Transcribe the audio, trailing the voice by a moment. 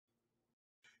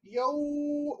Yo,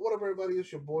 what up, everybody?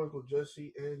 It's your boy, Uncle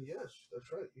Jesse, and yes,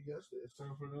 that's right, you guessed it. It's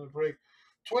time for another break.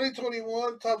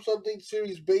 2021 Topps Update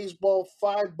Series Baseball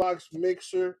 5-box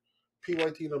mixer,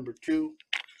 PYT number 2.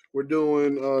 We're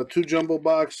doing 2 jumbo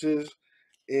boxes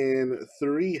and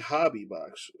 3 hobby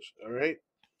boxes, all right?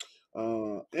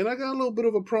 And I got a little bit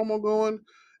of a promo going.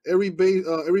 Every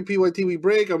PYT we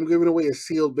break, I'm giving away a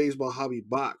sealed baseball hobby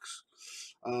box.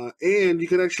 And you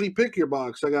can actually pick your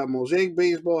box. I got Mosaic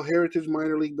Baseball, Heritage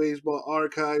Minor League Baseball,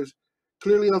 Archives,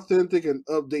 Clearly Authentic, and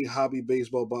Update Hobby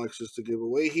Baseball boxes to give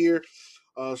away here.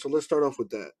 So let's start off with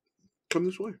that. Come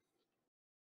this way.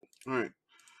 All right.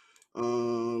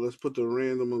 Let's put the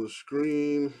random on the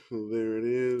screen. There it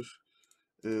is.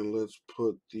 And let's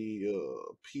put the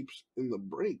peeps in the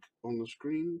break on the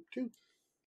screen too.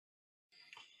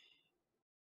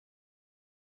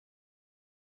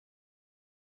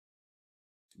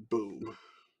 Boom.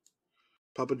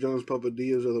 Papa John's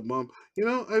Papadillas are the bomb. You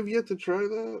know, I've yet to try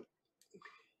that,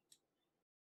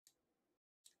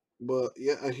 but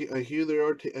yeah, I hear I hear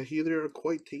they are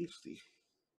quite tasty.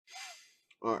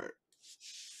 All right.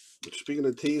 Speaking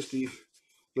of tasty,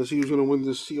 let's see who's gonna win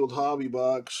this sealed hobby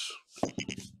box.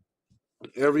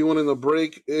 Everyone in the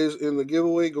break is in the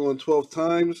giveaway, going 12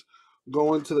 times,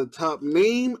 going to the top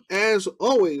name as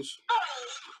always.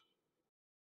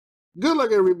 Good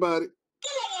luck, everybody.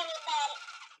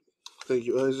 Thank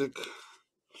you, Isaac.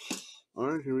 All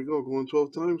right, here we go. Going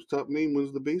 12 times. Top name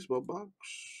wins the baseball box.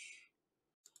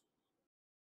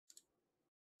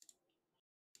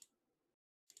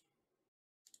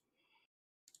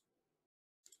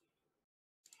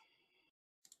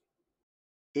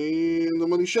 And the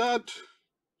money shot.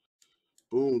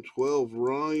 Boom, 12,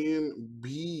 Ryan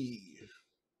B.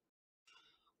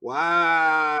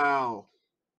 Wow.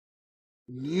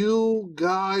 New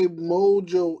guy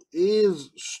mojo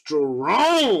is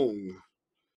strong.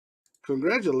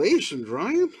 Congratulations,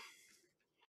 Ryan.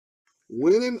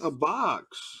 Winning a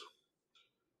box.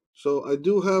 So I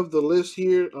do have the list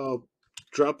here. I'll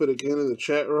drop it again in the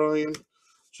chat, Ryan.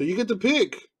 So you get to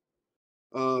pick.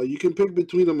 You can pick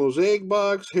between a Mosaic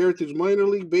box, Heritage Minor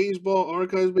League Baseball,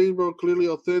 Archives Baseball, Clearly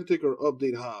Authentic, or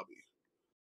Update Hobby.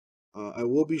 I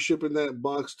will be shipping that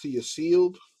box to you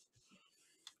sealed.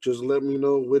 Just let me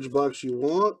know which box you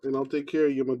want, and I'll take care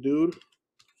of you, my dude.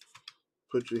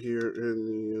 Put you here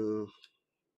in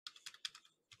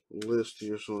the list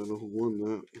here so I know who won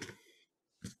that.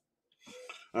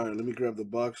 All right, let me grab the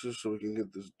boxes so we can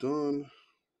get this done.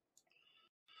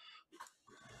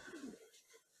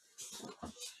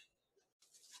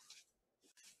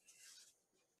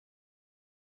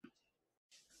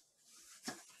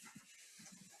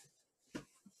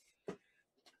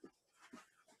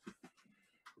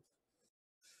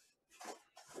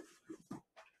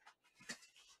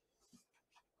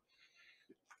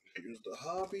 Here's the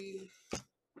hobby.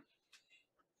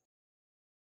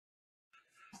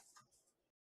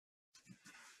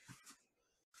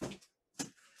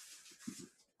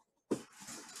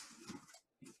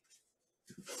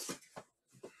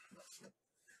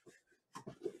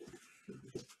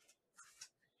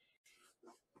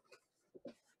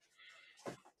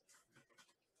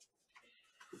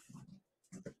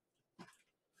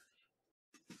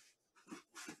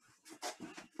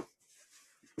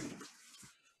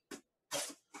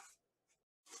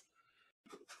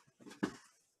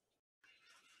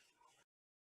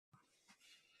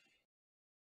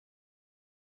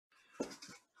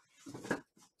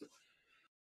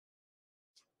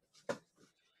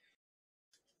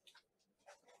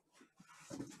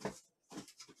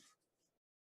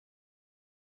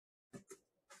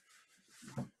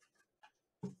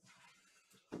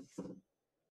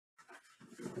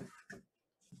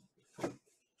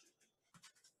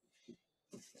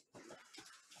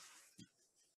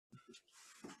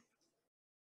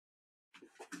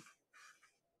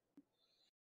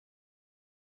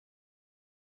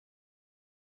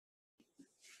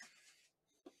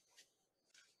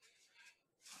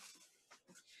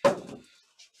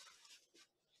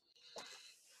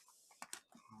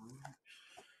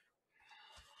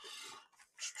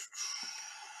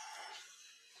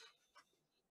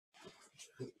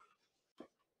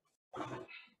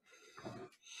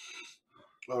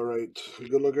 All right,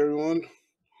 good luck, everyone.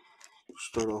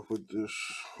 Start off with this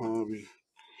hobby.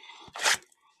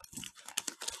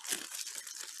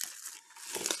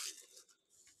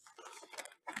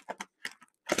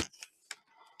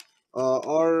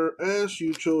 RS,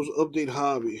 you chose update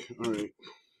hobby. All right,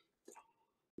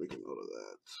 make a note of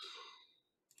that.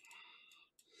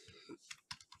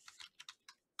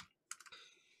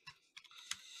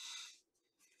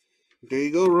 There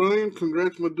you go, Ryan.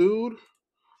 Congrats, my dude.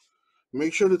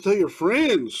 Make sure to tell your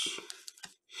friends.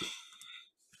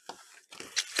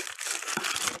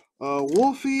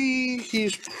 Wolfie,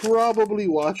 he's probably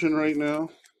watching right now.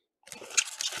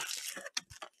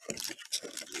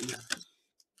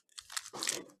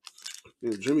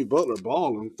 Yeah, Jimmy Butler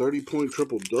balling, 30-point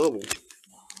triple-double.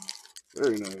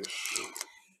 Very nice.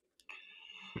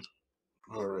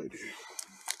 Alrighty.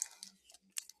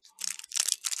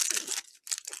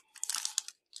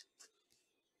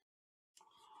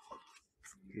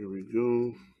 Here we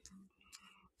go.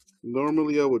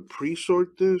 Normally I would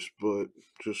pre-sort this, but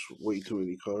just way too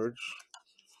many cards.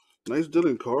 Nice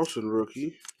Dylan Carlson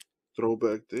rookie.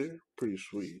 Throwback there. Pretty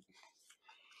sweet.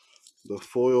 The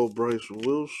foil Bryce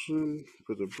Wilson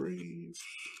for the Braves.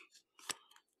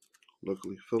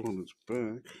 Luckily fell on its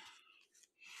back.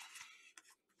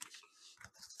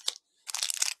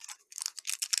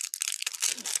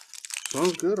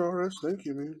 Sounds good, RS. Thank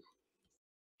you, man.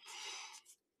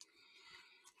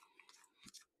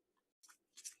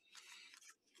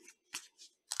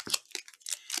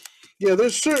 Yeah,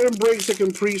 there's certain breaks that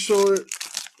can pre-sort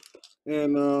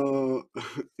and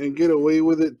and get away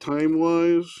with it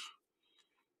time-wise.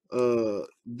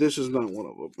 This is not one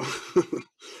of them.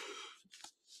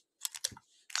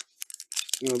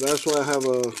 That's why I have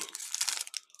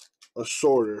a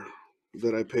sorter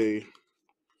that I pay,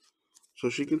 so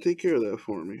she can take care of that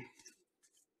for me.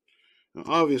 Now,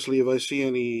 obviously, if I see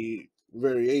any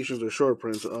variations or short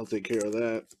prints, I'll take care of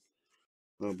that.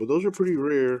 But those are pretty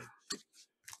rare,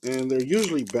 and they're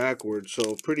usually backwards,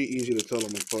 so pretty easy to tell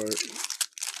them apart.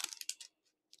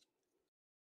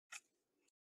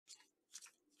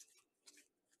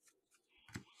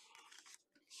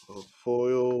 A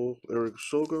foil Eric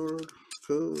Sogard,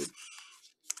 Cubs.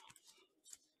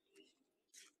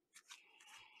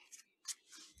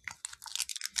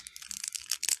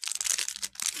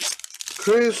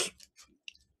 Chris,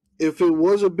 if it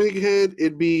was a big head,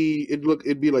 it'd be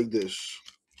like this,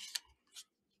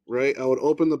 right? I would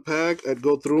open the pack, I'd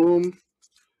go through them,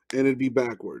 and it'd be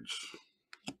backwards.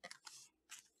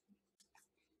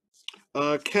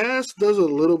 Cass does a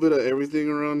little bit of everything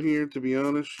around here, to be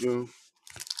honest.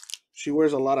 She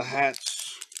wears a lot of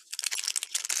hats.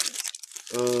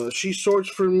 She sorts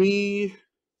for me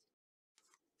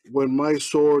when my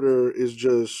sorter is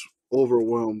just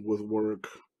overwhelmed with work,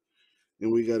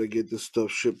 and we got to get this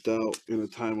stuff shipped out in a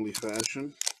timely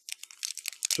fashion.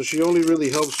 So she only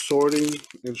really helps sorting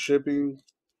and shipping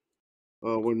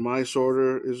when my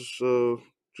sorter is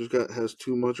has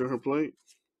too much on her plate.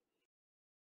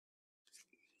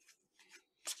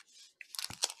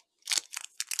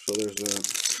 So there's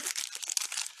that.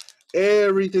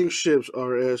 Everything ships,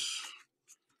 RS.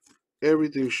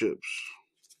 Everything ships.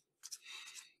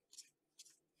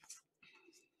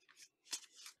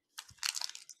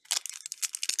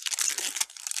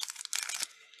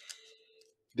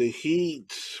 The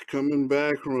Heat coming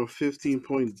back from a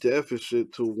 15-point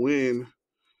deficit to win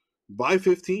by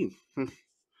 15. To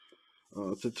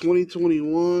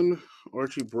 2021,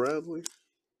 Archie Bradley.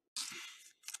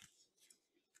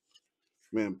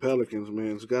 Man, Pelicans,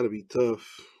 man, it's got to be tough.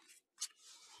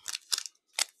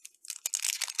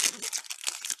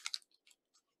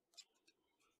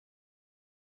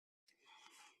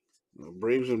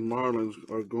 Braves and Marlins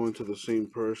are going to the same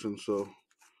person, so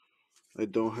I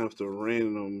don't have to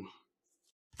random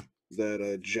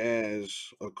that Jazz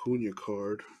Acuna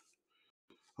card.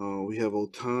 We have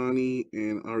Otani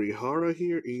and Arihara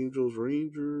here. Angels,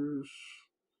 Rangers.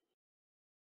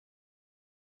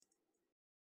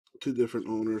 Two different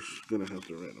owners. Gonna have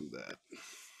to random that.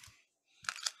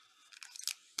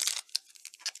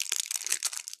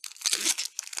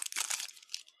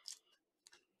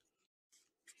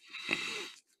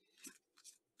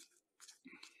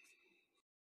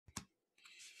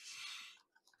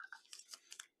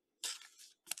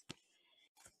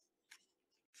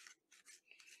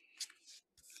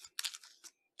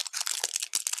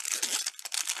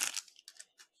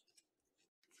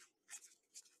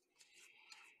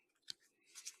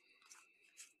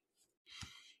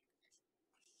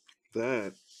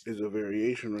 That is a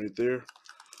variation right there.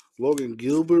 Logan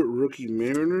Gilbert, rookie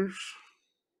Mariners.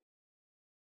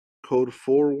 Code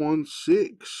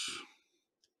 416.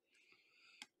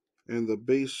 And the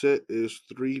base set is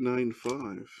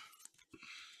 395.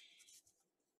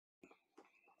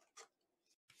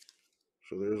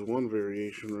 So there's one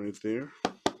variation right there.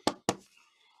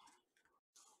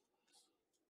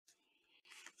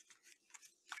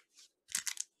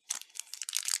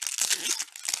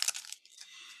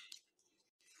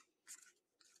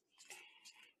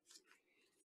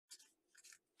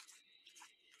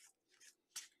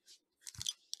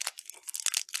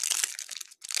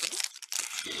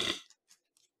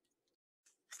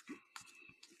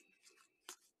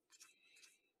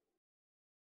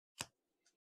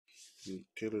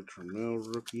 Taylor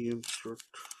Trammell, rookie insert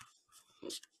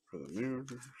for the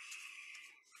Mariners.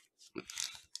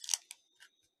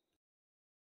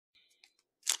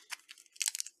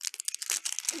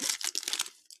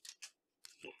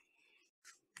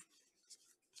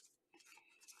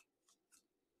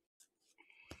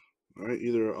 All right,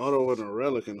 either an auto and a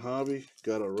relic in hobby.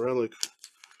 Got a relic,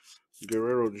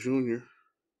 Guerrero Jr.,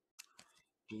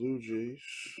 Blue Jays.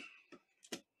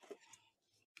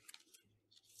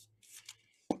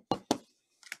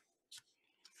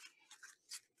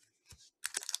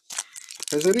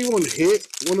 Has anyone hit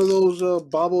one of those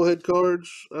bobblehead cards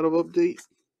out of update?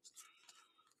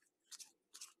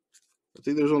 I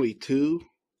think there's only two.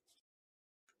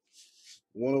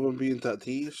 One of them being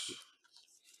Tatis.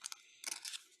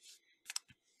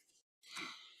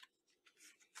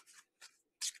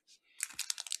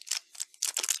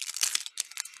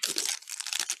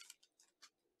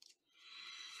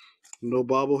 No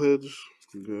bobbleheads.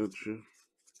 Gotcha.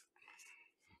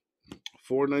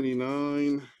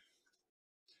 $4.99.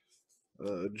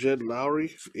 Jed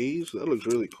Lowry, A's. That looks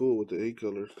really cool with the A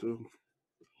colors too.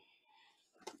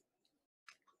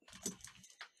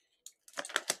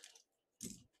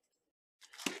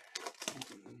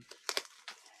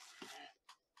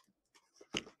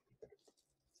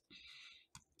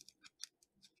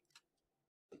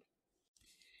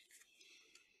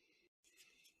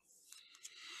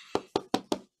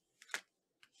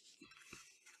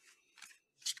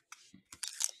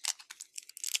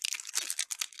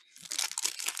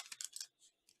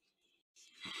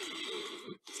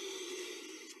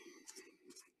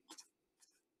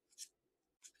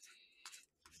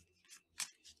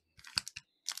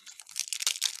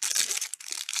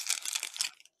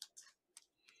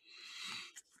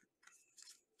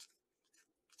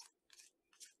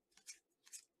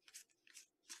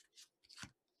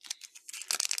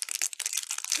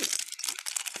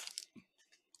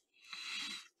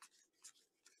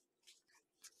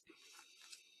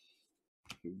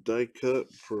 Die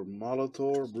cut for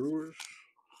Molitor Brewers.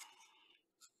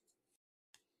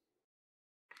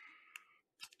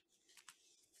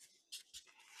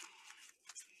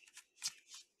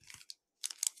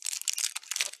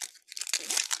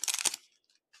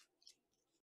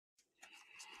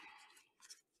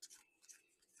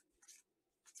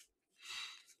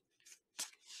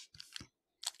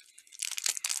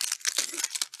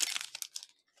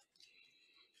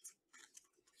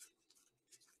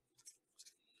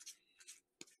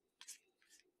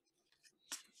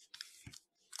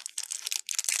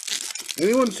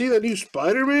 Anyone see that new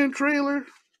Spider-Man trailer?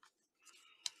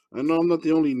 I know I'm not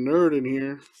the only nerd in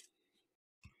here.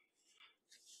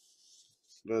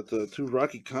 Got two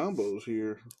Rocky combos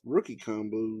here. Rookie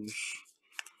combos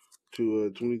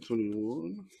to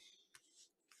 2021.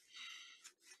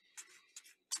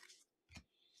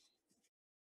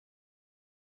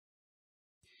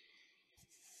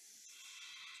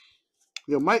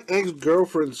 Yeah, my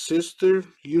ex-girlfriend's sister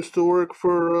used to work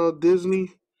for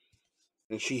Disney,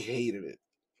 and she hated it.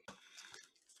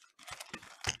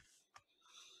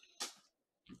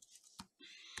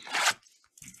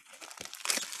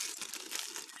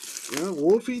 Yeah,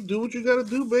 Wolfie, do what you gotta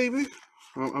do, baby.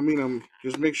 I mean,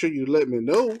 just make sure you let me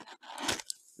know,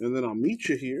 and then I'll meet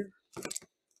you here.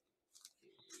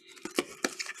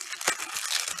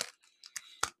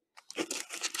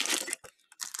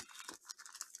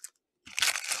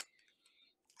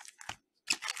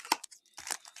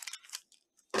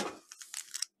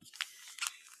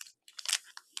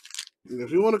 And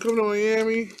if you want to come to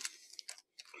Miami,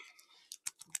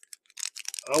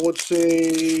 I would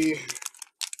say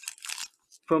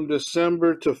from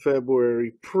December to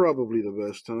February, probably the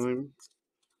best time.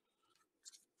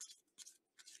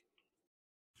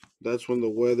 That's when the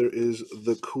weather is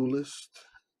the coolest.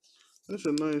 That's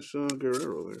a nice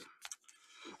Guerrero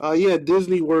there. Yeah,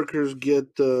 Disney workers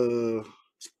get they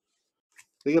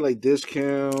get like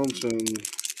discounts, and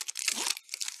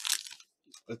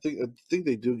I think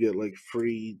they do get like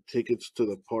free tickets to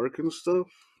the park and stuff.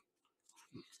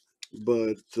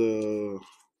 But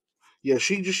yeah,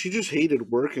 she just hated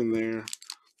working there.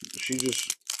 She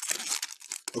just,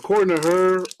 according to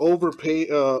her,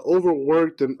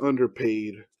 overworked and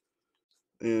underpaid,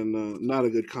 and not a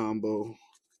good combo.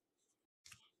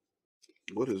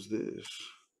 What is this?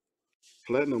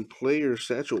 Platinum player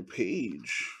Satchel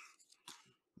Paige.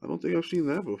 I don't think I've seen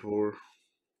that before.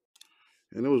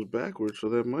 And it was backwards, so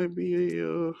that might be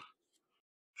a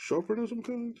short print of some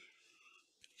kind.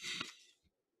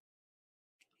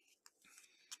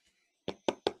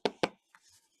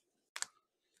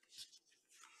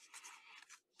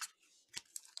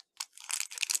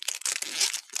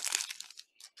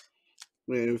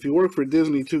 Man, if you work for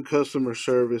Disney too, customer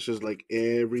service is like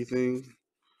everything.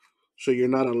 So you're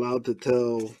not allowed to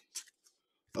tell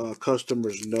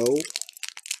customers no.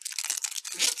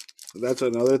 That's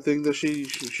another thing that she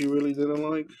really didn't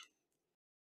like.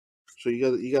 So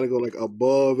you gotta go like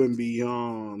above and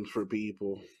beyond for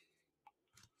people.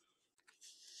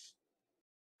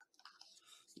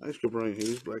 Nice Cabrine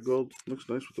Hayes, black gold. Looks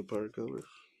nice with the pirate colors.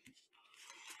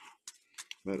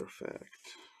 Matter of fact.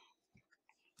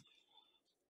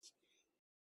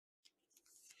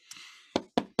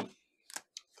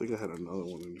 I think I had another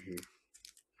one in here.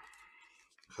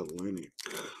 Hellenic.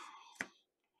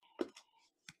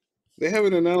 They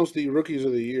haven't announced the rookies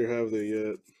of the year, have they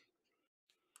yet?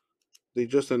 They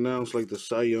just announced like the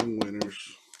Cy Young winners.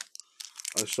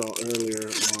 I saw earlier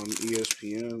on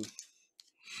ESPN.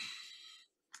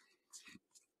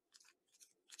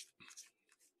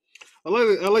 I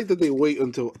like that they wait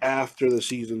until after the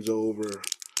season's over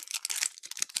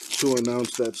to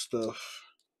announce that stuff.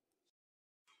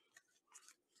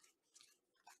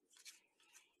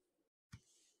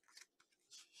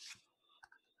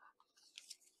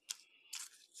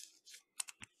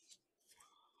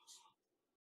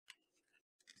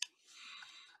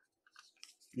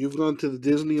 You've gone to the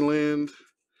Disneyland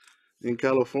in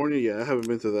California? Yeah, I haven't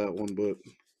been to that one, but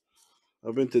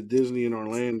I've been to Disney in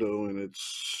Orlando, and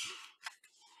it's.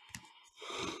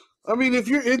 I mean, if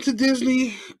you're into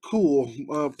Disney, cool.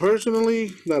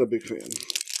 Personally, not a big fan.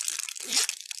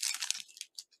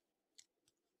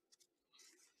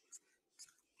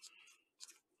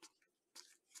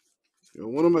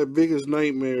 One of my biggest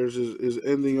nightmares is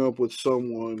ending up with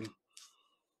someone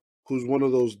who's one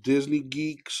of those Disney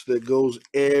geeks that goes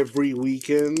every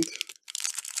weekend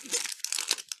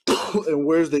and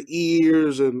wears the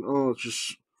ears and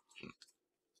just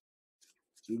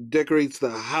decorates the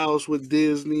house with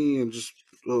Disney and just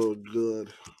oh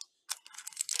good.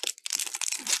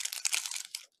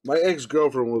 My ex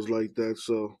girlfriend was like that,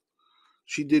 so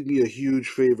she did me a huge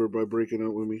favor by breaking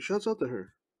up with me. Shouts out to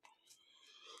her.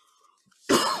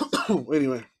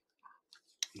 Anyway,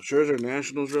 Scherzer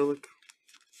Nationals relic.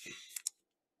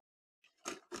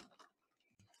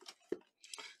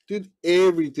 Dude,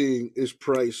 everything is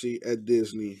pricey at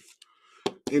Disney.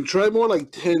 And try more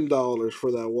like $10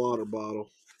 for that water bottle.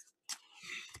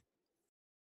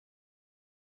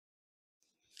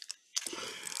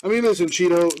 I mean, listen,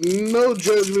 Cheeto, no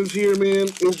judgments here, man.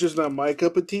 It's just not my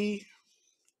cup of tea.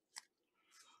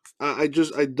 I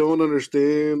don't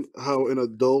understand how an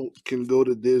adult can go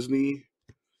to Disney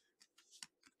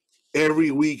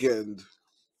every weekend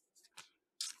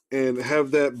and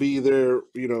have that be their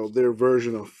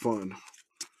version of fun.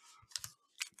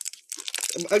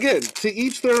 Again, to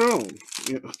each their own.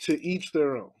 To each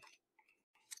their own.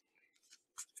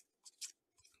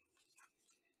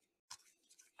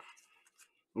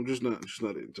 I'm just not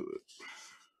into it.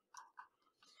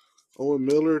 Owen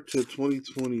Miller to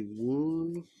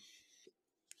 2021.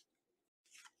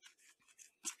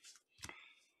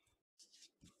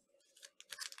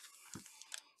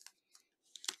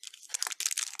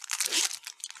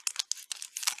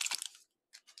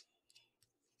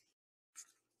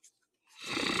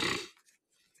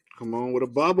 Come on with a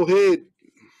bobblehead.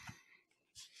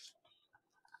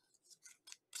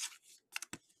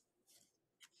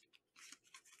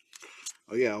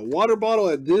 Oh yeah, a water bottle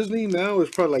at Disney now is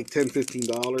probably like $10,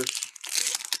 $15.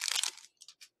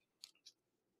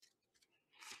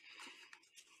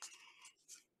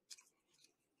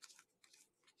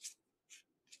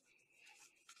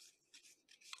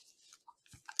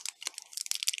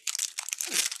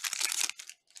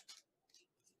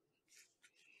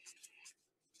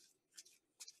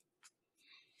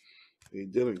 A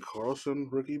Dylan Carlson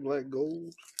rookie black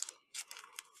gold.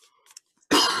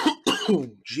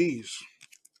 Jeez.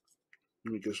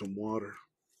 Let me get some water.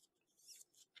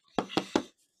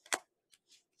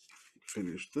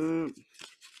 Finish that.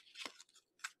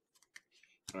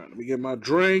 All right, let me get my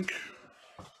drink.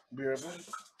 Be right back.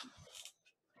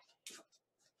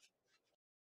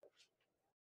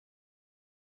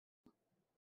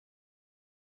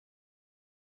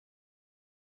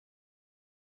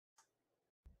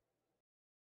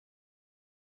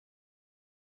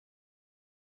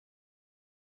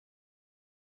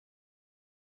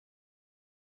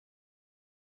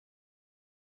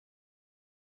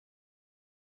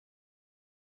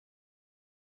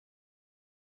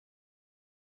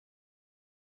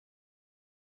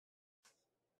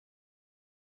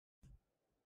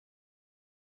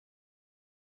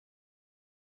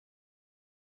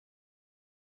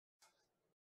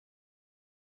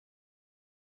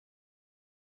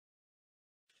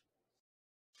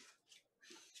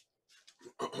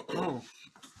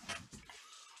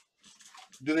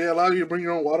 Do they allow you to bring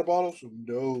your own water bottles?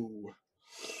 No.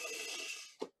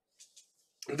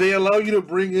 They allow you to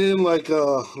bring in like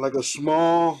a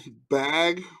small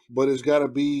bag, but it's gotta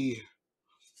be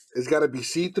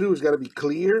see through. It's gotta be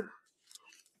clear,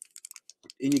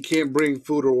 and you can't bring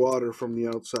food or water from the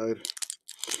outside.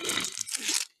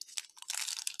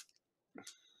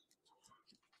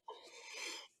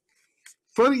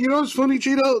 Funny, you know what's funny,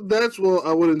 Cheeto?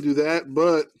 I wouldn't do that,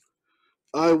 but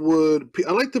I would.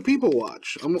 I like to people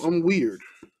watch. I'm weird.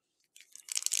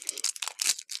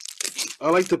 I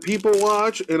like to people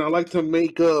watch, and I like to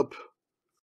make up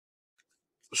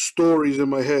stories in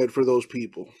my head for those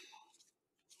people.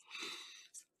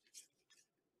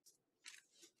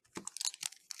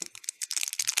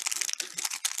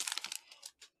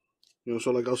 You know,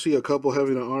 so like I'll see a couple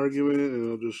having an argument,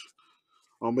 and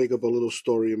I'll make up a little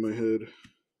story in my head.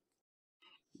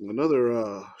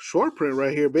 Another short print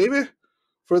right here, baby,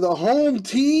 for the home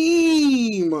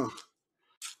team,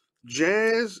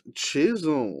 Jazz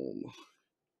Chisholm.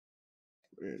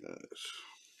 Very nice.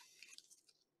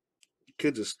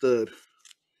 Kid's a stud.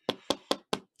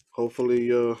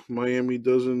 Hopefully, Miami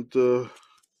doesn't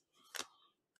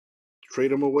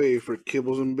trade him away for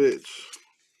kibbles and bits.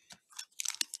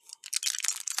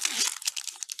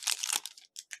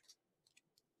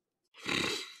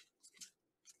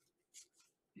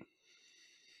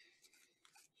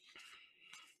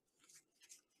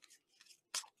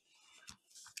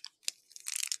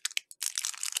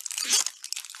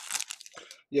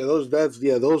 Yeah,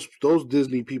 those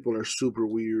Disney people are super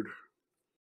weird.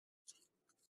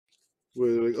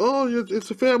 Where they're like, oh,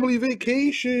 it's a family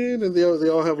vacation, and they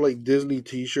all have like Disney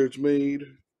T-shirts made.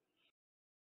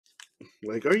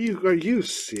 Like, are you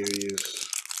serious?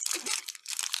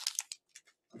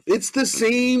 It's the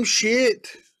same shit.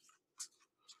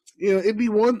 You know, it'd be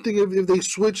one thing if they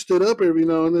switched it up every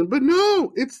now and then, but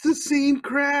no, it's the same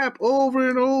crap over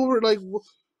and over. Like,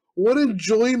 what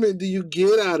enjoyment do you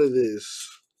get out of this?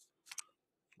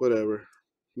 Whatever.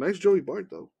 Nice Joey Bart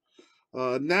though.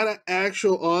 Not an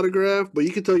actual autograph, but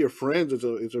you can tell your friends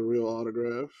it's a real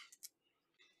autograph.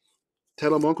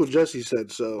 Tell them Uncle Jesse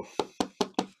said so.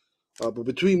 But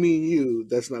between me and you,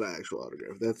 that's not an actual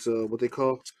autograph. That's what they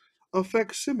call a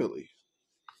facsimile.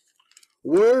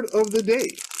 Word of the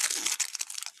day.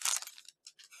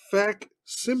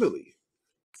 Facsimile.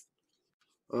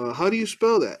 How do you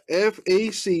spell that?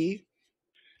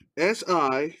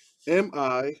 Facsimile.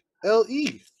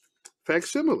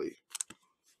 Facsimile.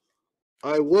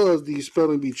 I was the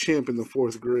spelling bee champ in the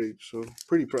 4th grade, so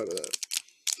pretty proud of that.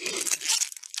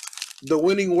 The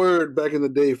winning word back in the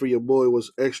day for your boy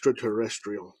was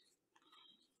extraterrestrial.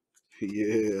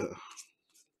 Yeah.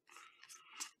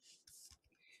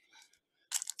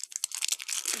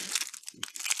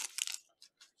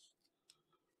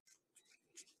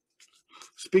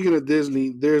 Speaking of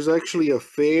Disney, there's actually a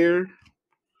fair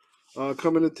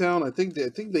coming to town. I think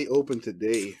they open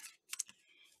today.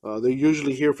 They're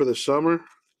usually here for the summer,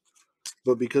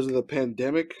 but because of the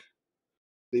pandemic,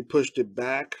 they pushed it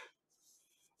back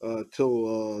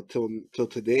till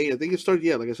today. I think it starts.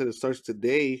 Yeah, like I said, it starts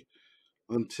today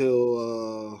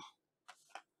until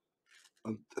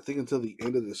I think until the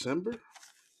end of December.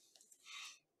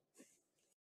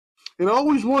 And I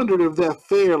always wondered if that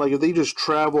fair, like if they just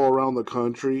travel around the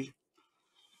country.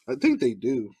 I think they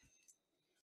do.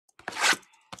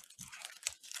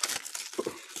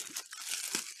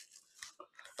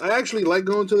 I actually like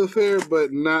going to the fair,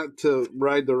 but not to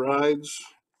ride the rides.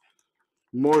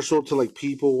 More so to like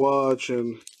people watch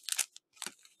and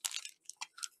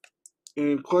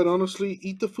quite honestly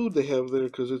eat the food they have there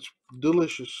because it's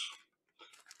delicious.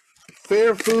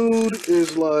 Fair food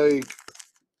is like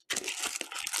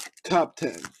top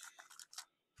 10.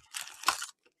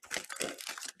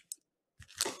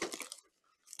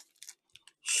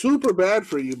 Super bad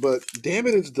for you, but damn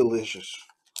it, it's delicious.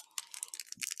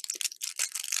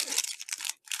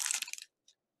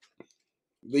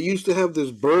 They used to have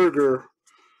this burger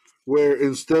where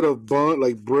instead of bun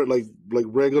like bread like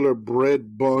regular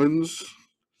bread buns,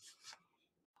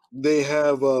 they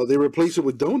replace it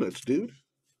with donuts, dude.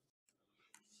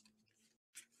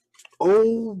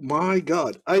 Oh my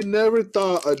god. I never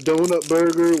thought a donut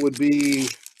burger would be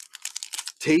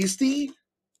tasty,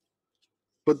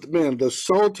 but man, the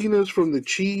saltiness from the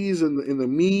cheese and the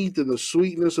meat and the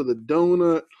sweetness of the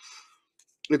donut,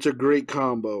 it's a great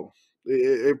combo.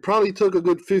 It probably took a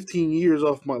good 15 years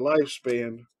off my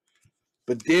lifespan,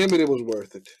 but damn it, it was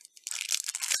worth it.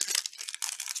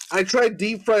 I tried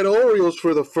deep fried Oreos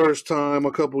for the first time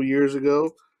a couple years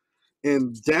ago,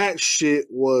 and that shit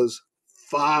was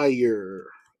fire,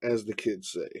 as the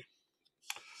kids say.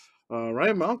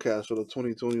 Ryan Mountcastle, the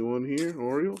 2021 here,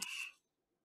 Orioles.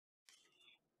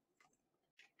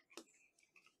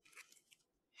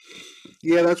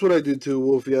 Yeah, that's what I do too,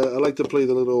 Wolf. Yeah, I like to play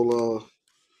the little.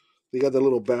 They got the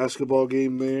little basketball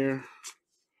game there.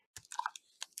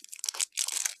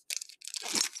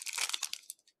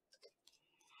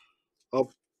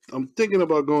 I'm thinking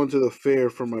about going to the fair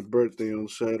for my birthday on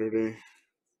Saturday.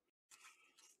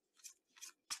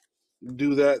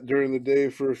 Do that during the day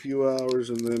for a few hours,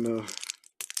 and then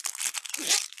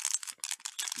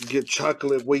get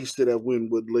chocolate wasted at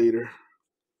Wynwood later.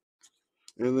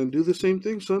 And then do the same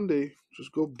thing Sunday.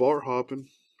 Just go bar hopping.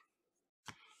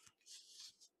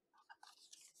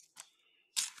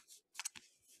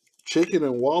 Chicken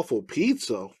and waffle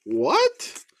pizza?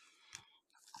 What?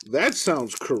 That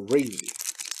sounds crazy.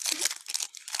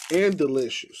 And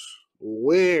delicious.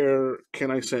 Where can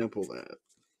I sample that?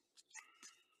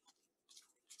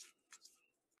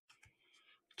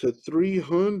 To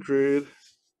 300,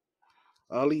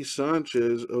 Ali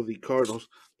Sanchez of the Cardinals.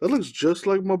 That looks just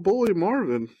like my boy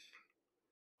Marvin.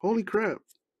 Holy crap.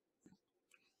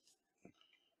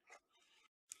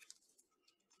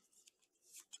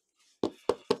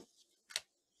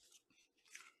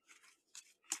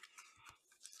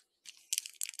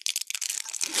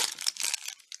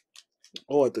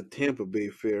 Oh, at the Tampa Bay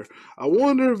Fair. I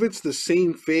wonder if it's the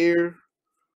same fair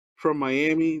from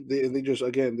Miami. They just,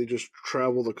 again, they just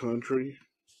travel the country.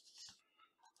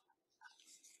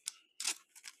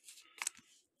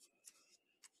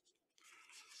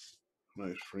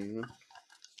 Nice, Freeman.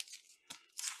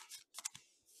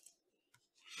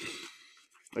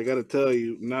 I gotta tell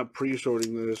you, not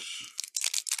pre-sorting this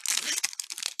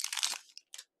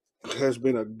has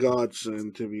been a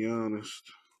godsend, to be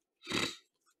honest.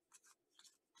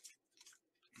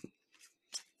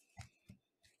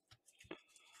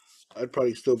 I'd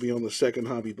probably still be on the second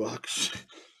hobby box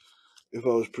if I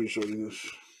was pre-sorting this.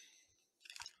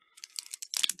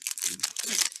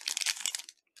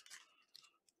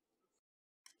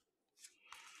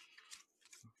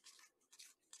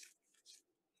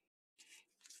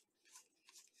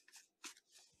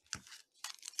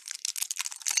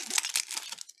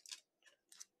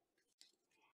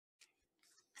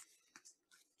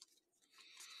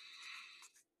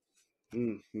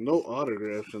 No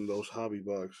autographs in those hobby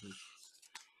boxes.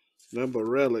 Number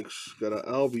relics. Got an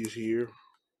Albies here.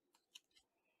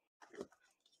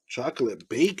 Chocolate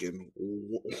bacon.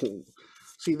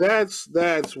 See, that's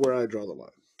where I draw the line.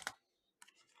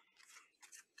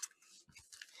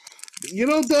 You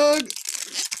know, Doug,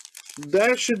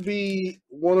 that should be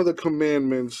one of the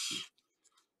commandments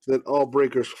that all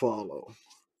breakers follow.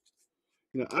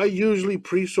 You know, I usually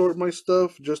pre-sort my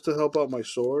stuff just to help out my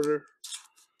sorter.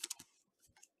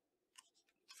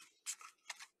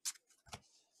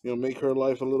 You know, make her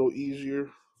life a little easier.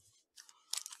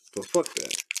 But fuck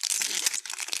that.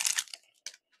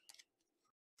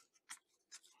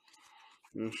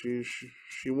 You know,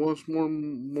 she wants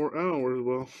more hours.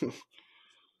 Well,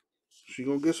 she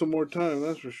gonna get some more time.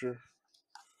 That's for sure.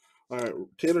 All right,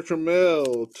 Taylor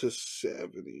Trammell to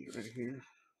 70 right here.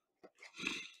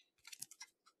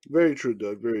 Very true,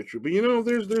 Doug. Very true. But you know,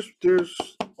 there's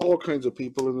all kinds of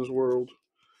people in this world,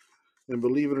 and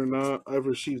believe it or not, I've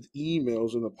received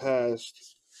emails in the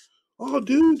past. Oh,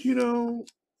 dude, you know,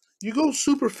 you go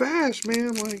super fast,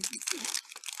 man. Like,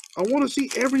 I want to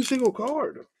see every single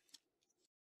card.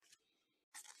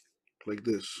 Like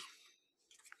this.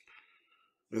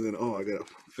 And then, oh, I gotta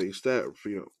face that,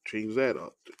 you know, change that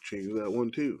up, change that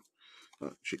one too,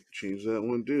 change that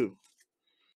one too.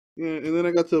 Yeah, and then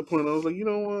I got to the point I was like, you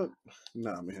know what?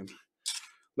 Nah, man.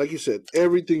 Like you said,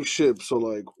 everything ships. So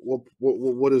like,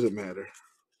 what does it matter?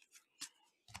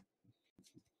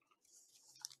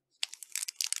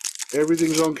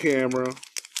 Everything's on camera.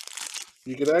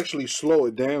 You could actually slow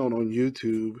it down on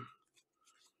YouTube.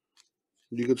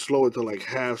 You could slow it to like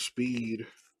half speed,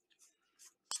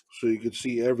 so you could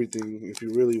see everything if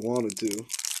you really wanted to.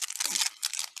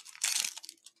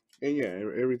 And yeah,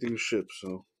 everything ships.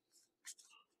 So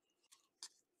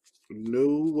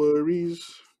no worries.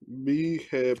 Be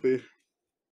happy.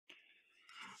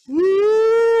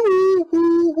 Woo,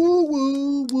 woo, woo, woo,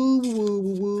 woo, woo,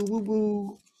 woo, woo,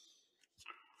 woo.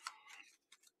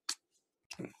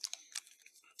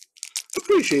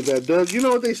 Appreciate that, Doug. You know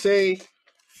what they say?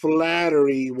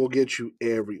 Flattery will get you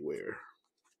everywhere.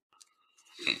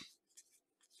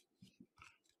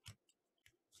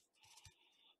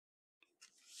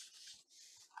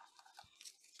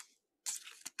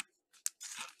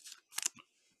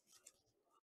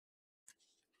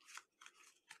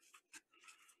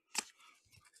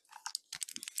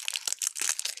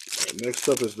 Right, next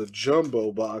up is the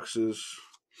jumbo boxes.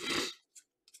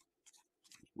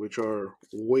 which are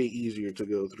way easier to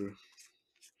go through.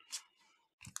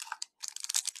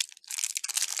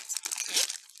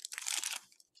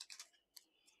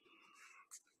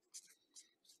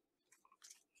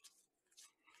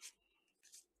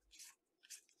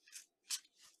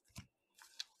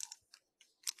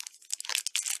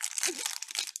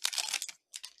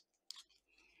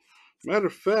 Matter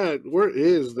of fact, where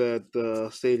is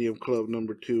that Stadium Club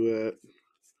number 2 at?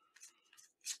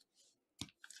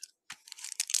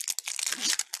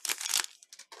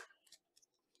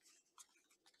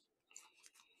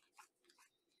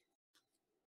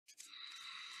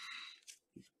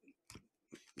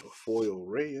 Foil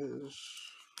Reyes.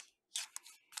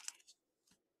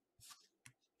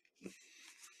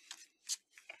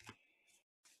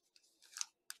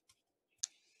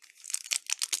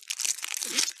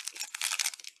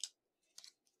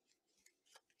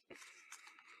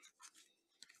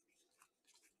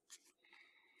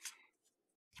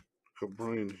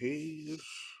 Brian Hayes.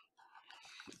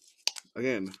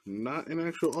 Again, not an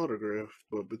actual autograph,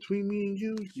 but between me and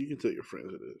you can tell your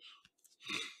friends it is.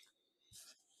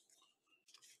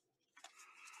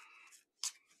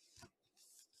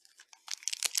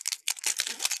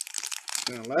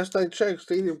 Now, last I checked,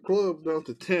 Stadium Club down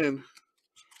to 10.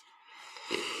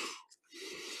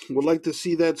 Would like to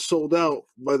see that sold out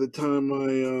by the time I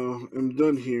am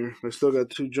done here. I still got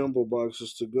 2 jumbo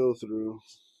boxes to go through.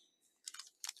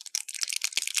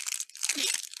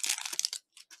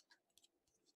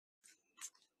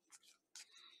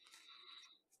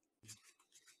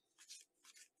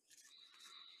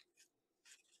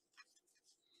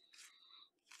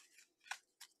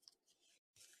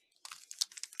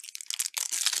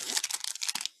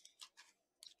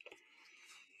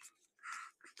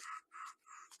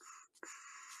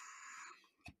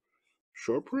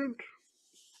 Short print?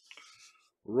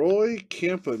 Roy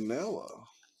Campanella.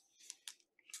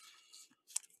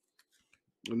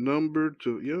 Number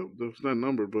to, yep, that's not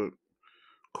numbered, but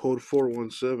code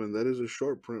 417. That is a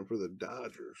short print for the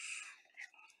Dodgers.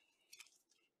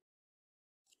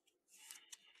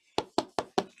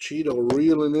 Cheeto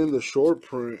reeling in the short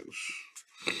prints.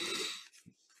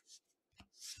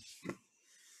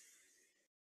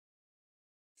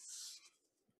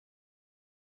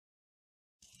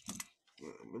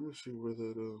 Let me see where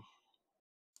that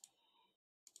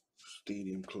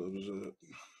Stadium Club is at.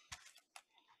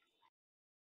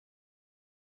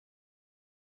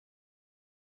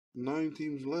 9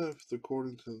 teams left,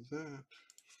 according to that.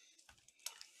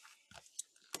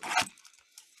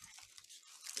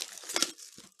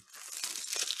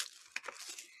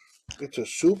 It's a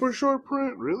super short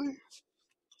print, really?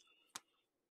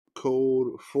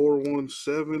 Code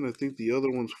 417. I think the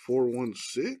other one's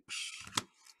 416.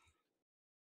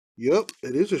 Yep,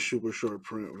 it is a super short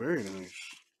print. Very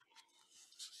nice.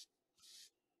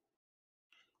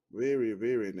 Very,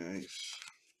 very nice.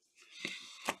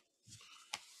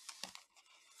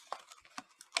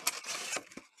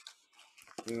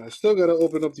 And I still got to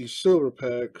open up these silver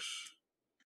packs.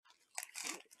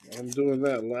 I'm doing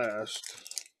that last.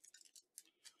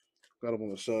 Got them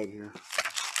on the side here.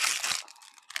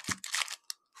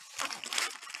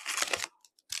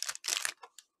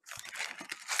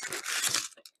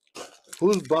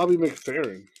 Who's Bobby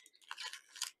McFerrin?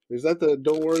 Is that the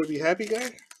 "Don't Worry, Be Happy" guy?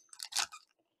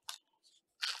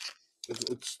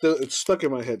 It's stuck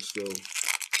in my head still.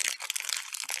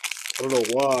 I don't know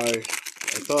why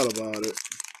I thought about it,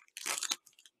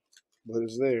 but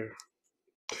it's there.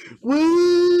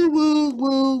 Woo, woo,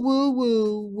 woo, woo,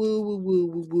 woo, woo, woo,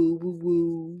 woo, woo, woo,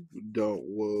 woo. Don't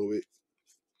woo it.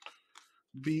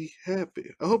 Be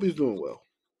happy. I hope he's doing well.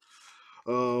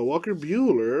 Walker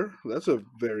Buehler. That's a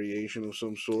variation of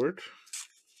some sort.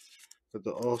 At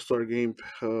the All-Star game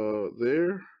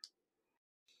there.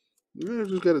 Yeah,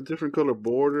 just got a different color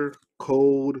border.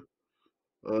 Code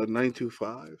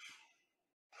 925.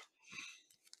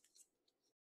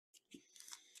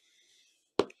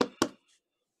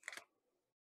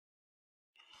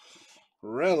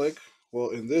 Relic. Well,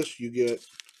 in this you get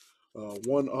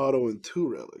 1 auto and 2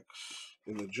 relics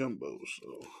in the jumbo.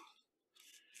 So,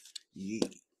 yeah.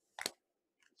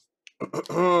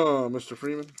 Mr.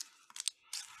 Freeman.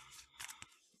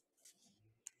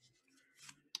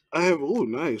 I have, oh,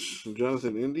 nice.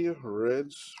 Jonathan India,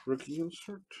 Reds rookie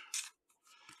insert.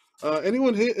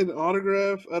 Anyone hit an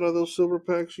autograph out of those silver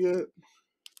packs yet?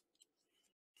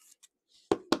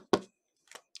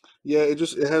 Yeah, it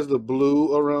has the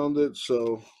blue around it,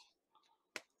 so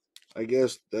I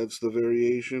guess that's the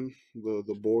variation,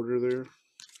 the border there.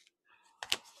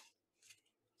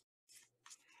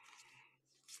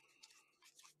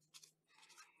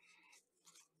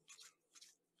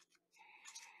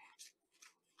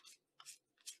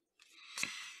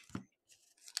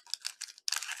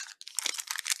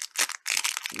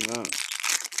 Ah.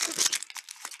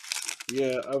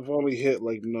 Yeah, I've only hit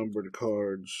like numbered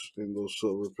cards in those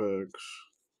silver packs.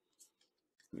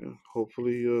 Yeah,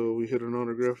 hopefully we hit an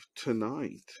autograph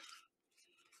tonight.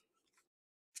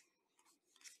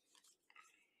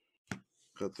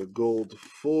 Got the gold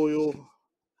foil.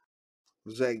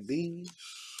 Zach Dees.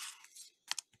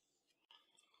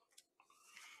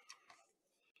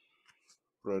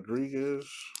 Rodriguez.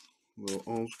 A little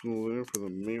old school there for the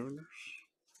Mariners.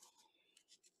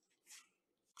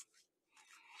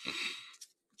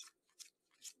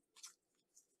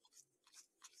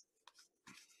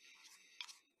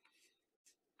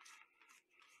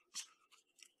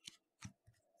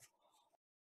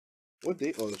 What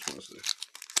date? Oh, this Wednesday.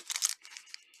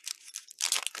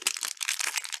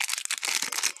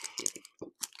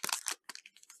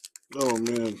 Oh,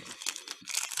 man.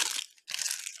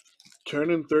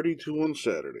 Turning 32 on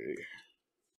Saturday.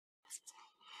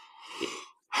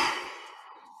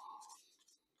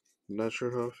 Not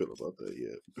sure how I feel about that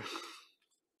yet.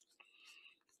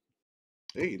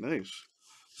 Hey, nice.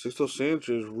 Sixto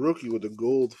Sanchez, rookie with the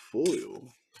gold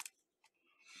foil.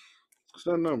 It's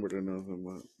not numbered or nothing,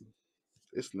 but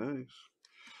it's nice.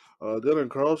 Dylan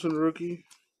Carlson, rookie.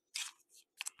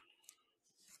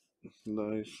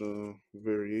 Nice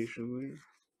variation there.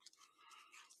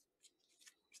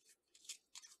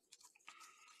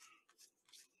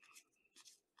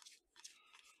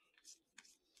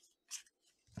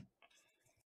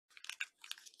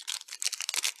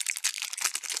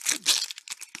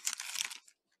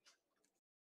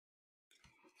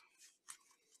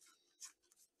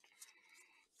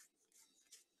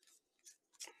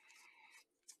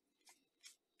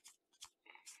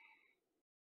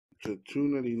 To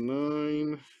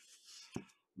 299,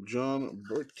 John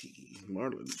Bertie,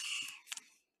 Marlins.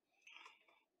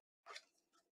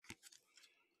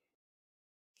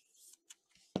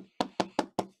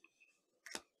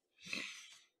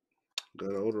 Got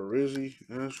Odorizzi,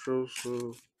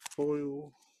 Astros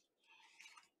foil.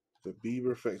 The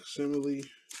Bieber facsimile.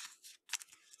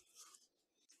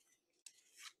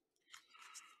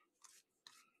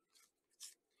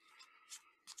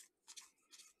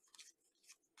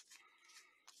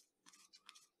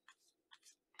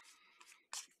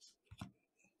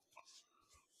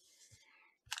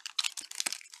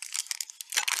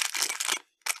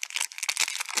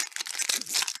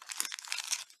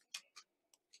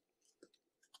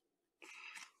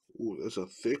 Ooh, that's a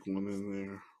thick one in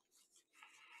there.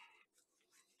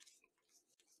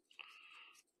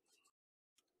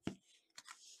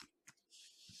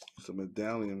 It's a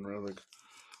medallion relic.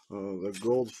 The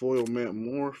gold foil Matt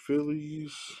Moore,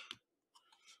 Phillies.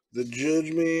 The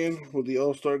Judge Man with the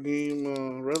All-Star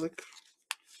Game relic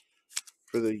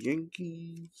for the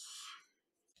Yankees.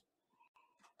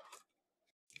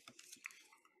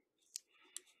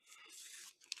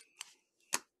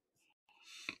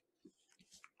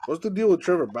 What's the deal with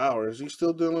Trevor Bauer? Is he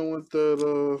still dealing with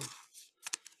that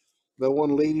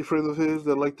one lady friend of his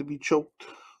that liked to be choked?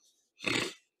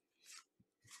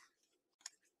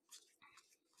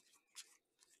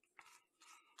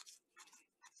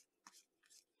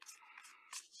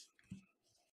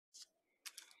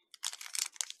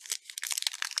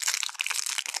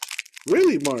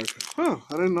 Really, Mark? Huh,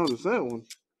 I didn't notice that one.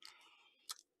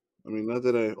 I mean, not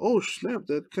that I... Oh, snap,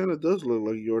 that kind of does look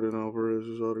like Jordan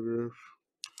Alvarez's autograph.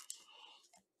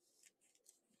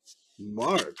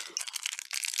 Mark.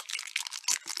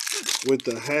 With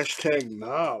the hashtag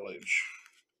knowledge.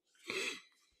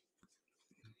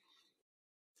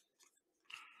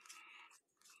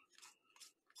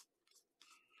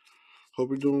 Hope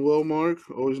you're doing well, Mark.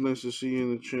 Always nice to see you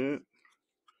in the chat.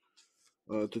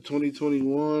 To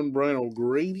 2021, Brian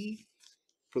O'Grady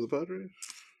for the Padres.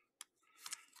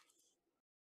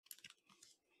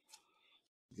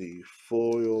 The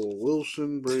foil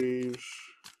Wilson Braves.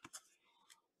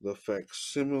 The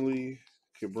facsimile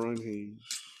Ke'Bryan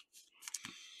Hayes.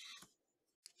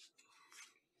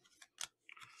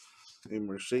 A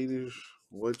Mercedes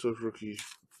White Sox rookie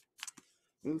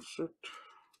insert.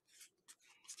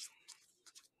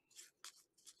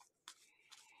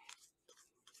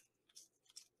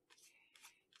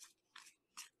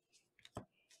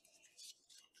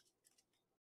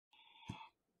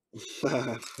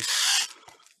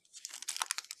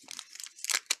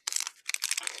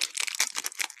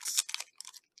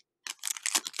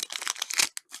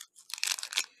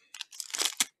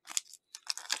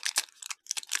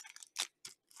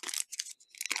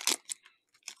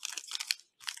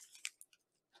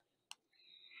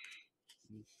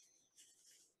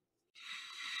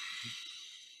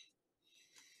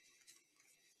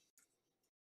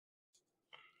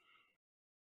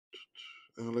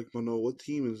 I like Manoa. What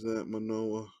team is that,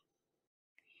 Manoa?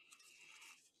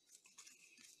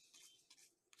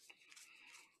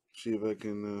 See if I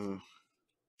can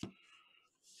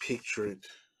picture it.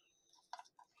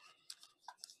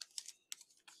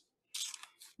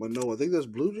 Manoa. I think that's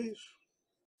Blue Jays.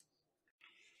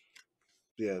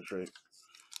 Yeah, that's right.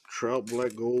 Trout,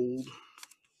 black, gold.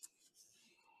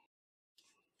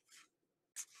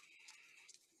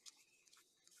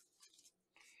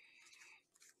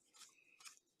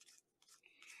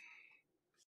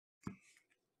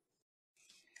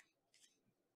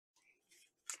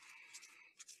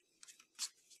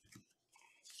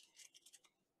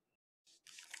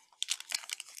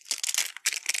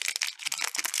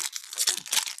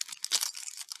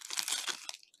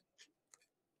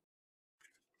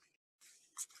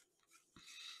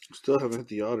 Still haven't hit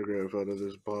the autograph out of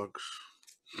this box.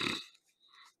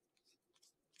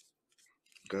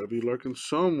 Gotta be lurking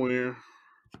somewhere.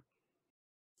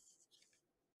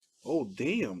 Oh,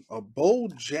 damn. A Bo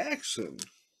Jackson.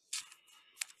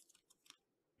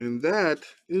 And that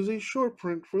is a short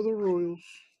print for the Royals.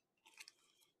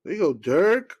 There you go,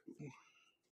 Dirk.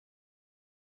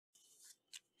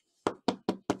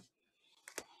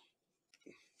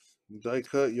 Die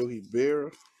cut Yogi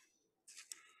Berra.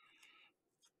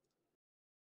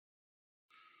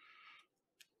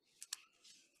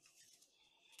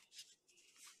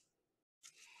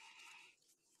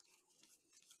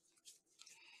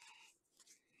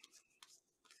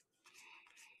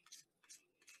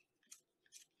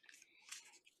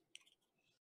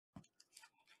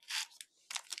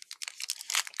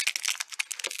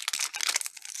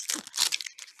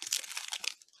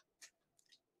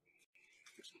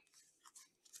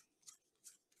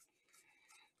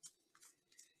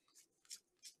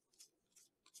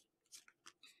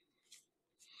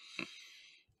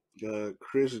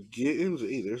 Chris Gittens.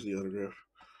 Hey, there's the autograph.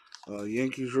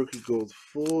 Yankees rookie gold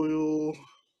foil.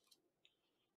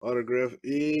 Autograph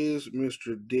is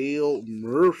Mr. Dale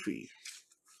Murphy.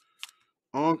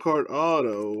 On card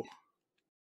auto.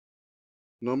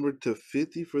 Numbered to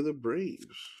 50 for the Braves.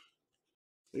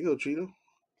 There you go, Cheeto.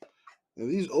 And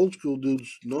these old school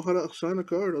dudes know how to sign a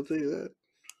card, I'll tell you that.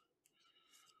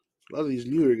 A lot of these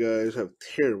newer guys have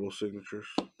terrible signatures.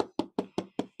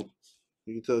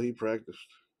 You can tell he practiced.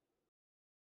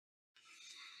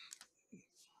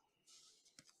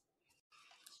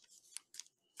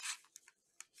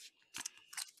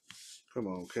 Come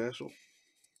on, Castle.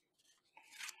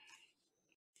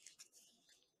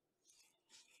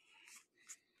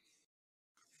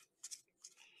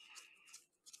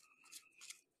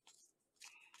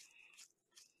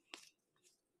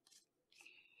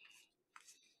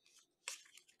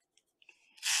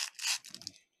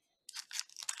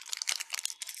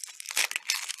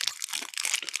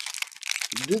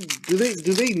 Do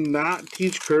they not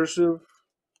teach cursive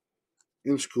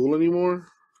in school anymore?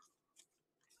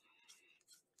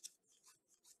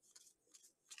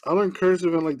 I learned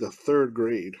cursive in like the third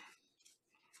grade.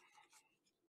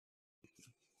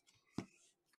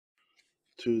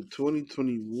 To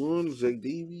 2021, Zach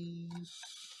Davies.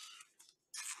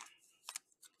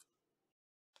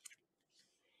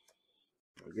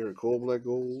 Garrett Cole, black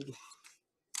gold.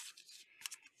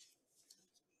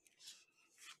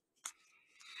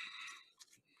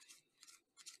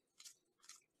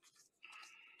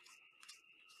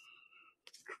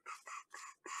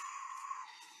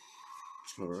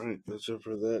 All right, that's it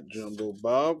for that jumbo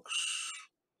box.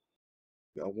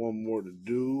 Got one more to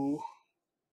do.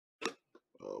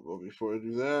 But before I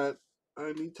do that,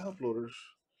 I need top loaders.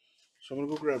 So I'm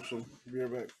gonna go grab some. Be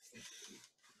right back.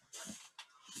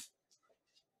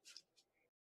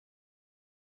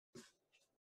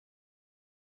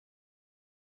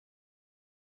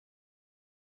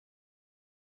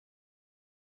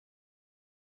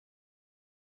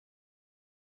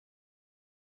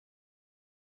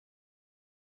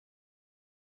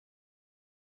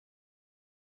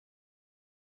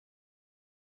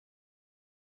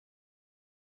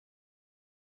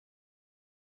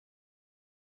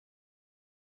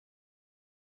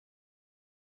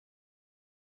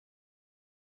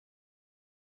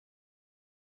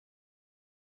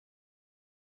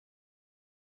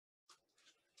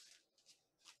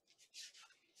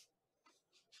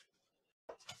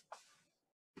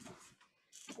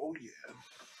 Oh yeah.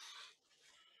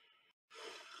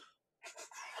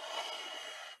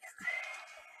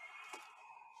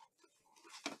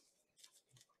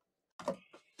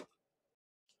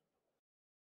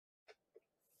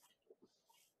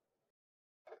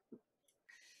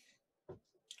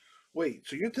 Wait,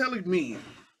 so you're telling me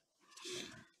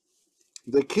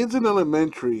the kids in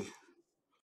elementary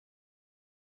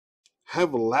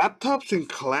have laptops in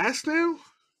class now?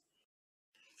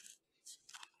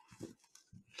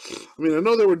 I mean, I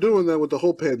know they were doing that with the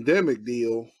whole pandemic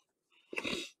deal,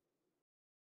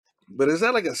 but is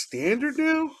that like a standard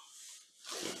now?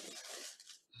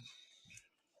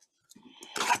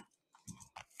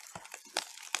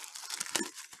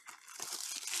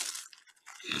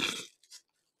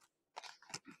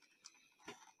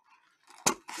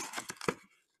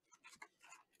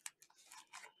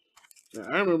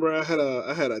 I remember I had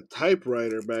a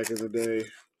typewriter back in the day,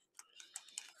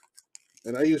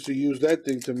 and I used to use that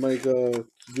thing to make to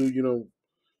do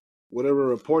whatever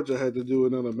reports I had to do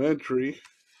in elementary.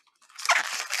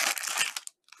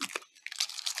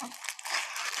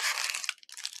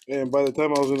 And by the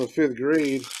time I was in the 5th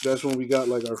grade, that's when we got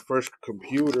like our first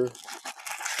computer.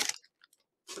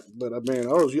 But man,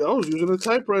 I was using a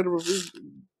typewriter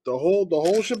the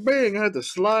whole shebang. I had to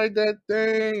slide that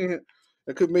thing.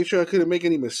 I could make sure I couldn't make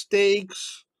any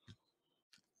mistakes.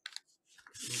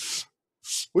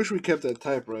 Wish we kept that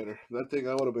typewriter. That thing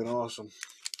that would have been awesome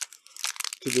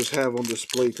to just have on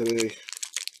display today.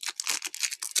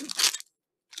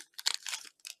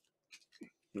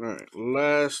 All right,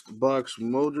 last box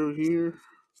mojo here.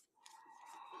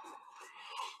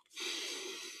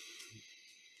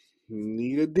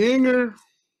 Need a dinger.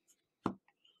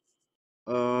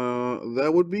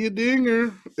 That would be a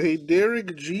dinger. A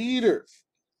Derek Jeter.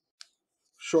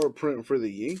 Short print for the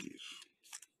Yankees.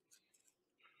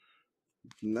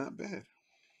 Not bad.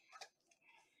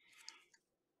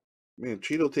 Man,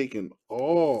 Cheeto taking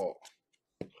all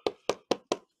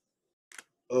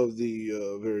of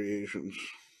the variations.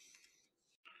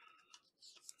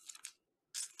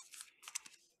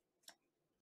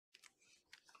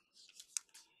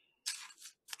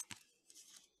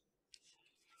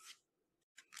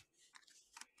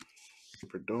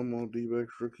 Perdomo,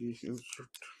 D-backs, rookie, insert.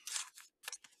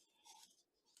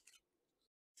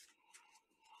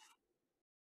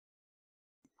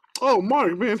 Oh,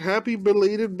 Mark, man, happy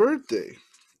belated birthday.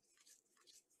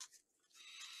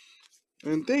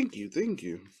 And thank you, thank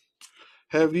you.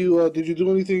 Have you, did you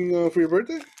do anything for your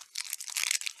birthday?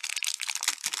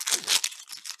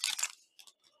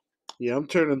 Yeah, I'm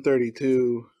turning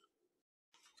 32.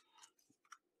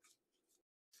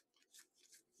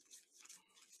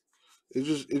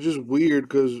 It's just weird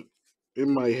because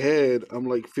in my head I'm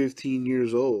like 15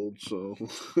 years old. So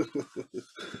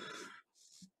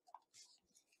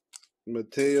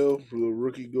Mateo, the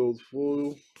rookie gold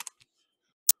foil.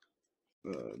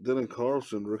 Dylan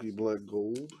Carlson, rookie black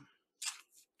gold.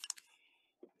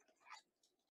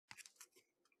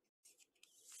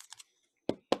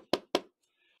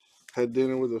 Had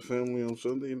dinner with the family on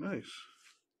Sunday. Nice.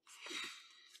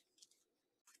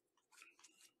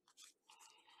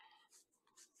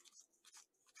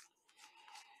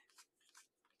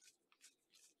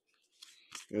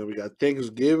 And we got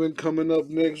Thanksgiving coming up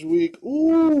next week.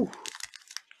 Ooh,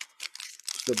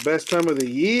 it's the best time of the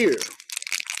year.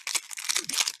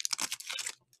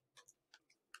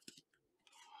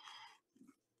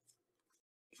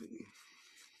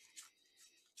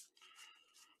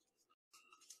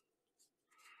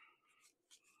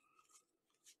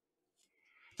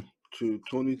 To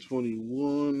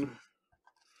 2021,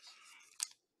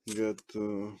 we got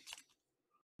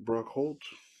Brock Holt.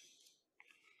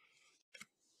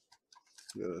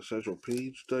 We got a Satchel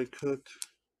Paige die cut.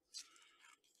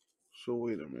 So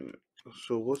wait a minute.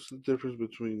 So what's the difference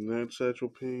between that Satchel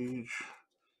Paige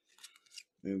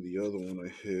and the other one I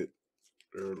hit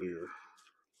earlier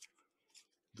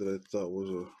that I thought was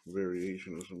a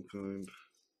variation of some kind?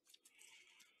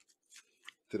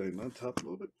 Did I not top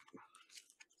load it?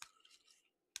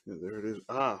 Yeah, there it is.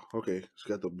 Ah, okay. It's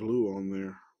got the blue on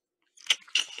there.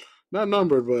 Not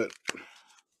numbered, but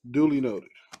duly noted.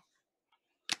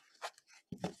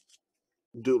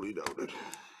 Duly noted.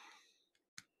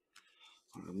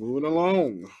 Right, moving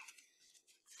along.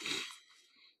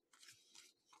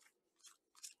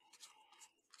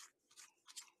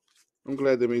 I'm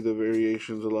glad they made the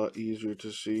variations a lot easier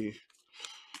to see.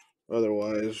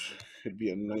 Otherwise, it'd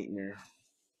be a nightmare.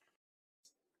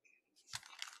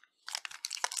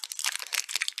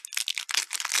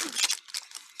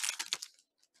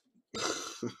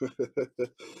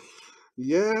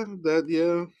 Yeah, that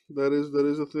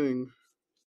is a thing.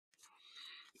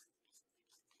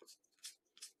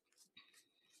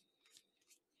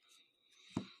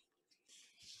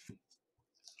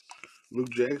 Luke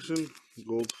Jackson,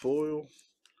 gold foil.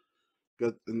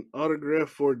 Got an autograph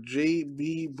for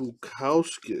J.B.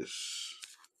 Bukowskis.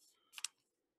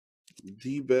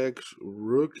 D-backs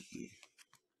rookie.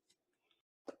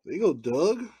 There you go,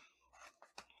 Doug.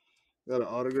 Got an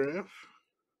autograph.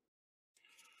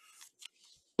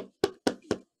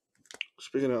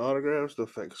 Speaking of autographs, the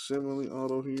facsimile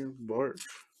auto here, Bart.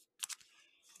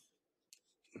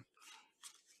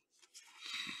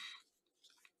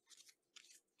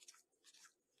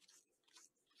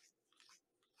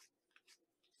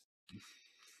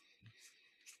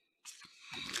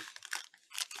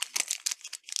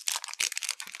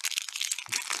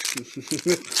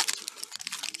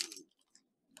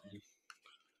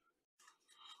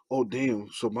 Oh damn!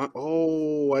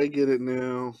 So I get it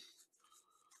now.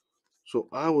 So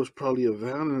I was probably a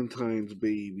Valentine's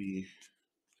baby.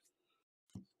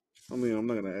 I mean, I'm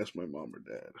not gonna ask my mom or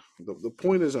dad. The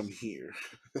point is, I'm here.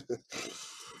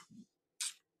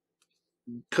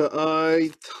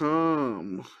 Kai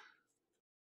Tom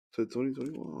to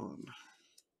 2021.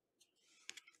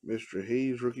 Mr.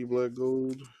 Hayes, rookie black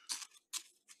gold.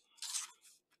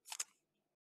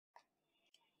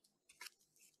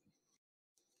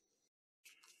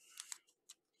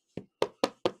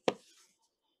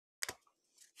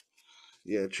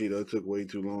 Yeah, Cheetah, it took way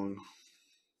too long.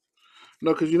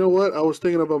 No, because you know what? I was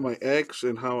thinking about my ex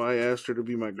and how I asked her to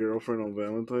be my girlfriend on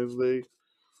Valentine's Day.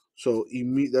 So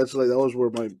that's like that was where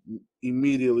my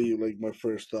immediately like my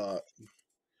first thought,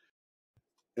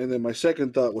 and then my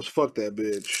second thought was fuck that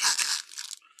bitch.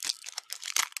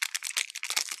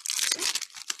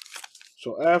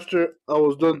 So after I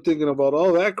was done thinking about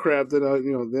all that crap, then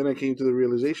I came to the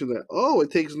realization that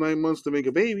it takes 9 months to make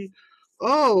a baby.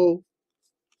 Oh,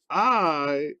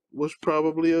 I was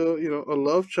probably a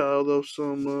love child of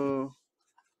some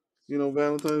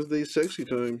Valentine's Day sexy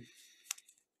time.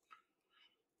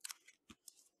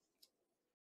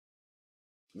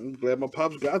 I'm glad my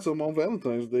pops got some on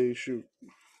Valentine's Day. Shoot.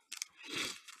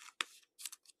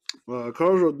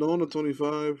 Carlos Rodon at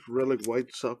 25, Relic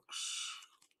White Sox.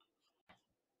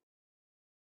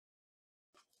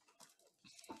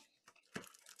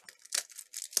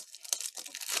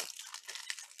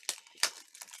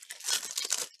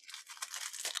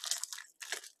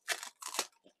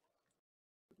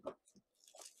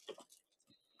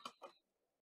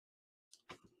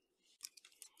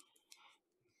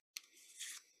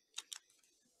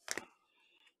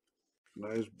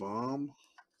 Nice bomb.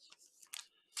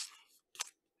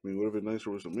 I mean, would have been nicer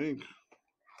with some ink.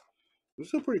 It's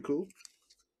still pretty cool.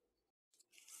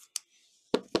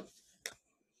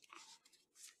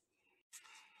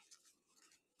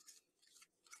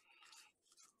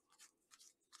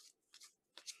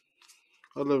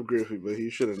 I love Griffey, but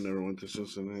he should have never went to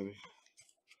Cincinnati.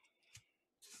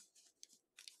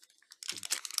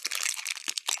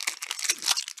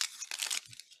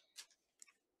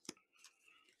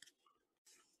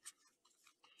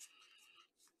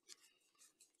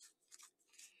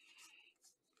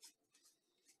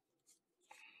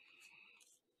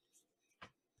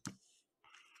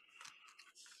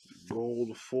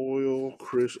 Gold foil,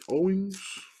 Chris Owings.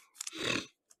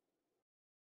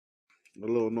 A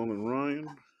little Nolan Ryan.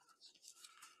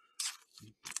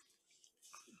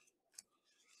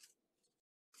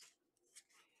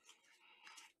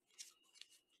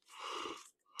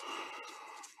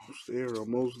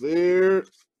 Almost there.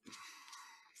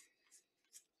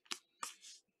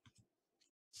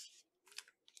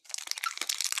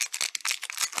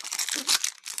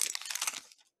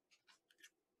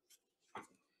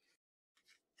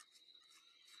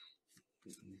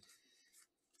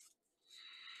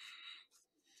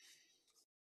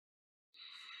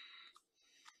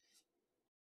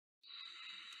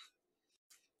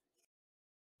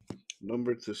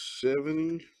 Number to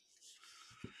 70.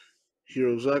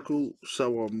 Hirozaku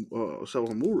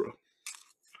Sawamura.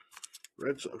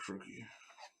 Red Sox rookie.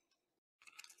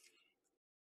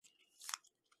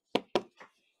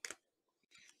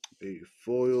 A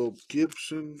foil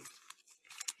Gibson.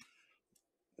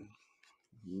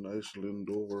 Nice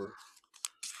Lindor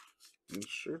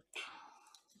insert.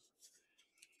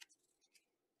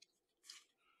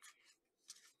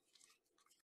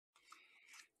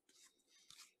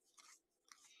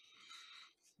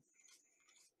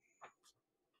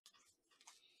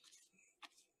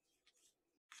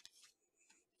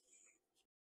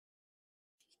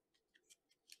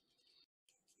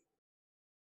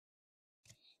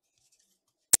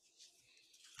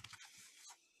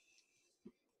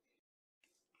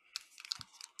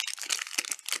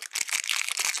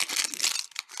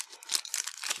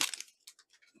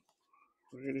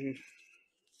 Ready.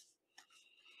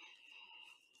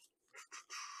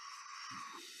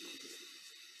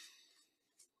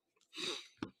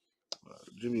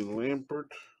 Jimmy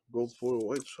Lampert, gold foil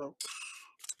White Sox.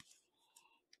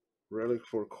 Relic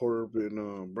for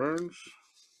Corbin Burns,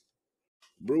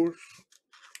 Brewers.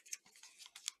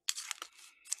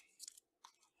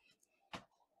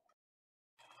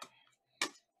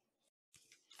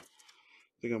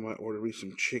 think I might order me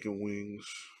some chicken wings.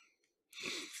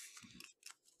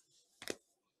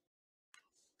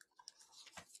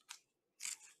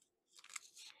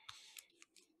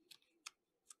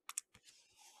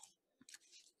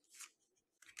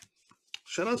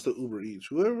 Shout outs to Uber Eats.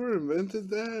 Whoever invented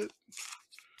that,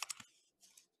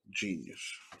 genius.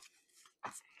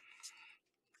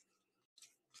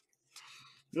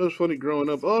 You know, it's funny growing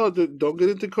up. Oh, don't get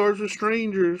into cars with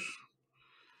strangers.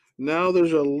 Now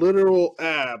there's a literal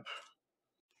app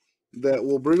that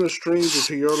will bring a stranger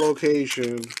to your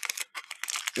location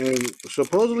and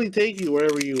supposedly take you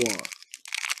wherever you want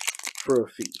for a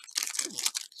fee.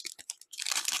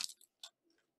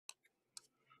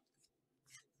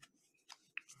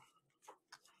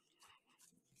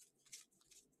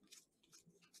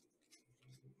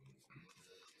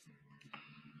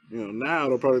 You know, now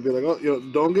they'll probably be like, oh, you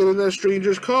know, don't get in that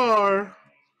stranger's car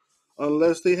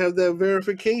unless they have that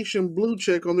verification blue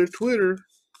check on their Twitter.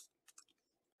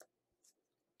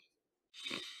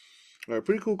 All right,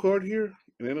 pretty cool card here.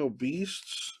 And I know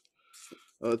Beasts.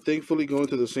 Thankfully, going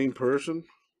to the same person.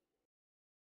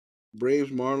 Braves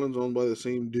Marlins owned by the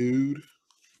same dude.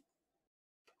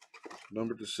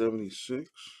 Number to 76.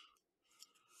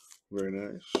 Very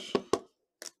nice.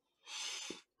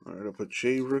 All right, I'll put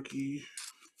Shea rookie.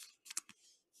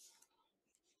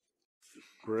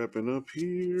 Wrapping up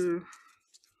here.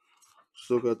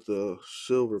 Still got the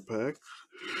silver pack.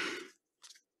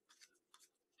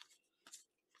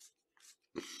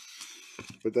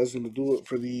 But that's going to do it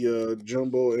for the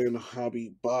jumbo and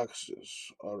hobby boxes.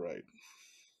 All right.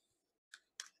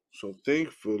 So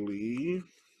thankfully,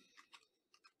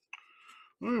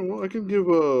 all right. Well, I can give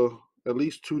at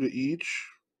least 2 to each.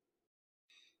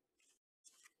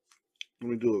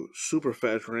 Let me do a super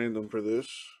fast random for this.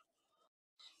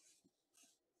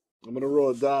 I'm gonna roll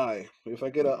a die. If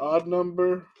I get an odd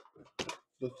number,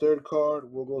 the third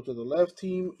card will go to the left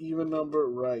team. Even number,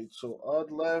 right. So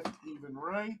odd left, even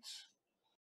right.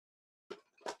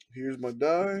 Here's my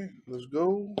die. Let's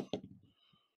go.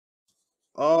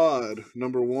 Odd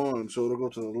number 1, so it'll go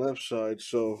to the left side.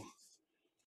 So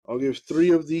I'll give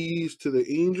 3 of these to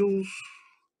the Angels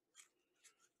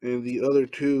and the other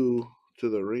 2 to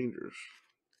the Rangers.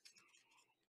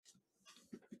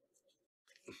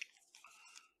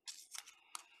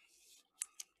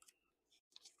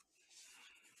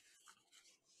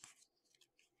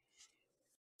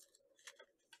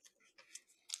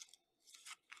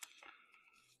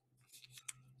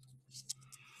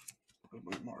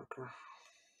 My marker.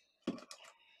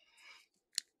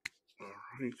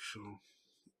 Alright, so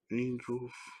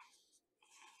Angels.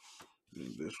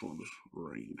 And this one's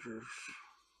Rangers.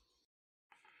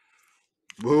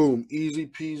 Boom. Easy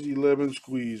peasy lemon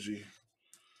squeezy.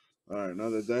 Alright, now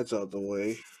that that's out the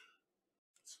way,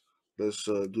 let's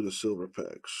do the silver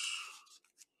packs.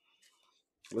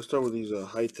 Let's start with these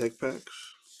high-tech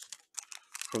packs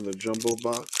from the jumbo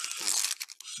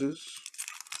boxes.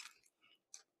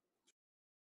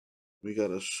 We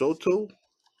got a Soto.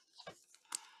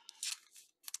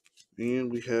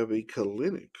 And we have a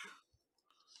Kalinick.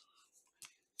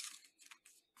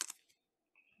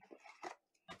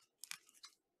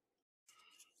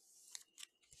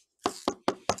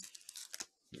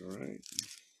 Alright.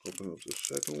 Open up the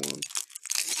second one.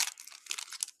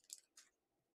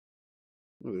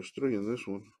 Oh, there's 3 in this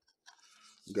one.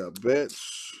 We got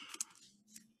Betts.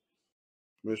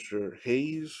 Mr.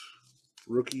 Hayes.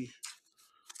 Rookie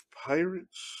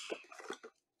Pirates.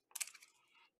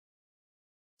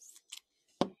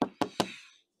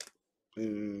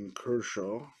 And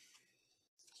Kershaw.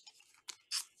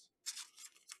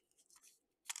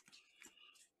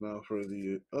 Now for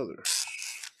the other.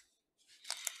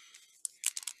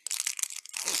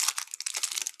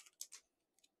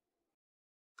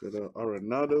 Got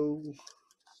Arenado.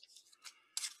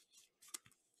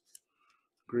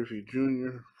 Griffey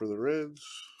Jr. for the Reds.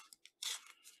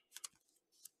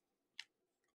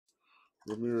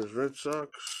 Ramirez Red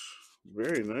Sox.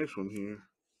 Very nice one here.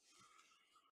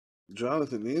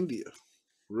 Jonathan India.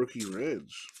 Rookie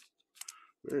Reds.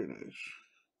 Very nice.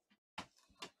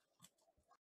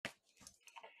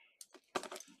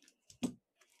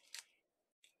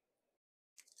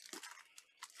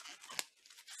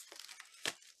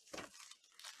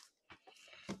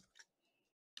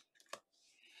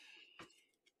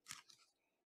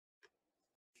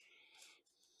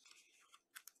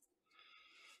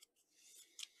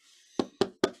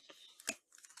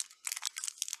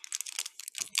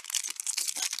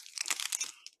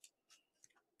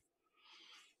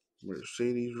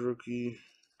 Mercedes rookie.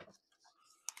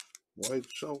 White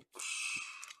Sox.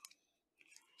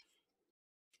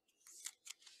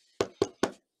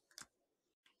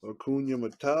 Acuna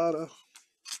Matata.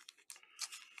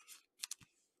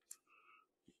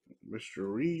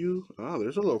 Mr. Ryu. Ah,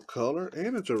 there's a little color,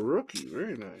 and it's a rookie.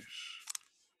 Very nice.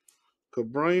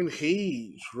 Brian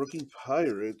Hayes, rookie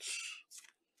Pirates.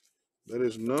 That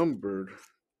is numbered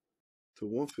to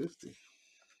 150.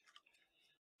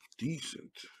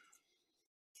 Decent.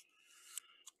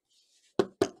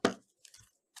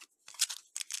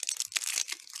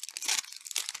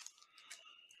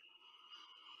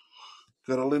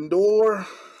 Got a Lindor.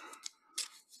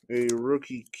 A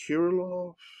rookie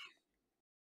Kirilov.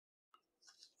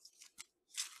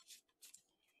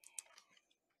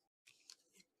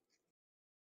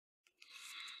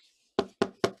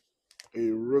 A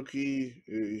rookie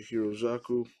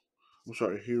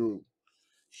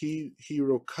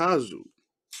Hirokazu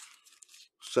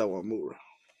Sawamura.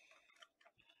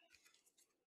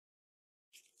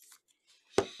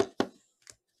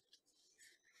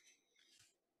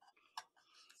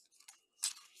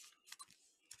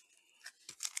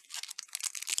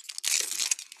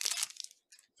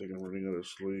 I think I'm running out of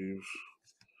sleeves.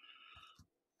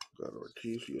 Got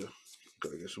Ortiz, yeah.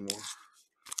 Gotta get some more.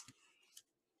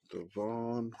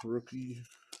 Devon, rookie.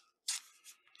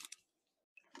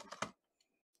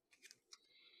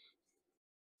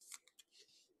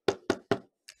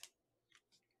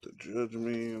 The Judge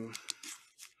Man.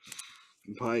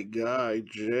 My guy,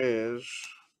 Jazz.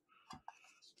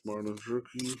 Marlins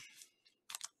rookie.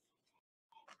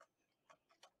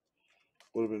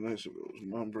 Would have been nice if it was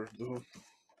numbered, though.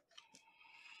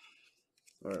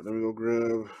 All right, let me go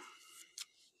grab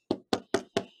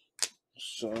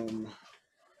some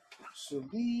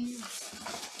sleeves.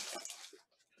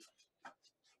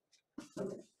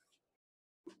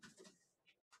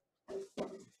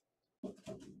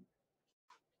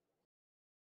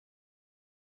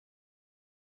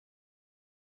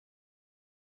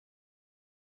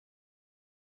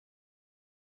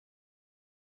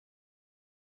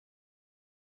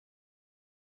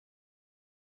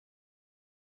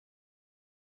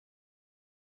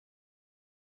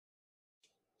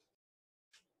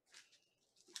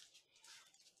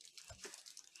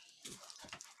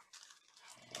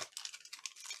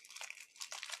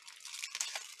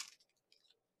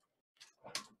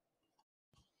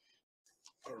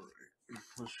 All right,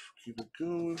 let's keep it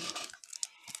going.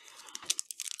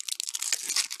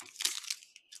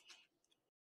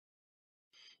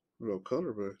 A little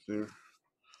color back there.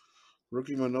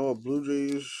 Rookie Manoah, Blue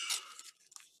Jays.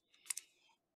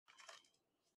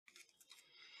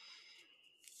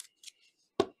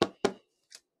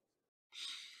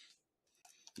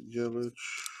 Yelich.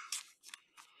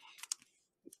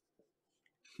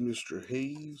 Mr.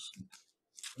 Hayes.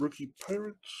 Rookie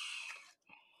Pirates.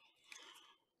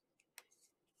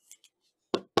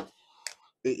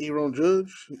 Aaron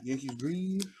Judge, Yankees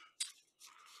green,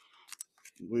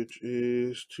 which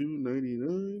is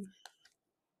 $2.99.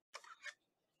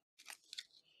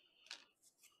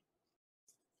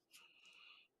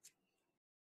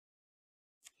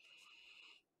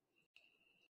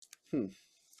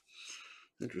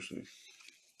 Interesting.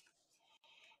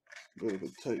 Bit of a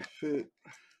tight fit.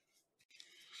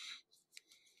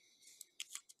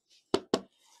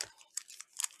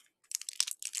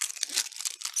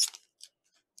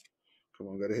 Come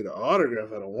on, gotta hit an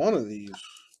autograph out of one of these.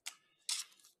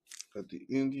 Got the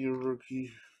India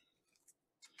rookie.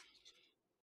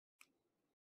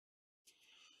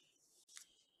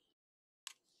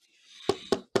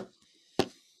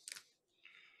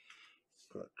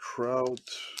 Got Trout.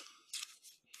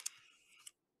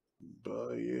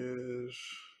 Baez.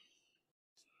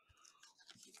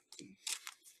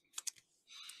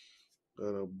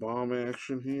 Got a bomb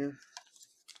action here.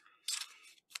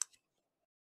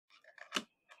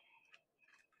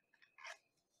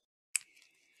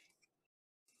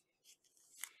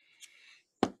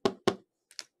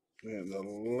 And the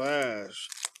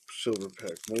last silver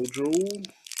pack mojo.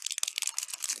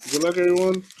 Good luck,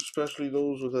 everyone, especially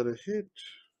those without a hit.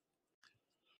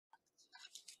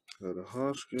 Got a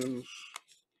Hoskins,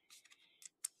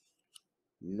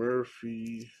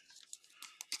 Murphy,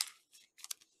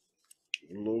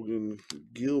 Logan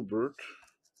Gilbert,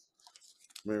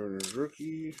 Mariners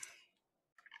rookie,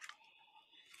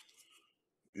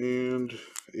 and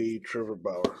a Trevor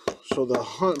Bauer. So the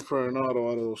hunt for an auto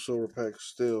out of those silver packs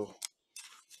still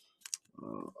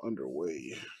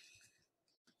underway.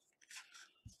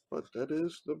 But that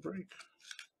is the break.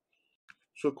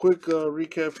 So quick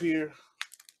recap here.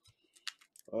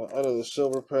 Out of the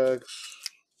silver packs,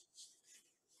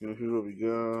 here's what we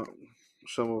got.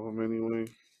 Some of them anyway.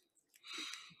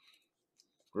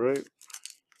 Right?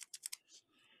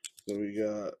 Then we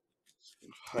got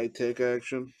high-tech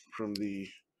action from the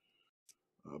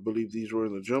I believe these were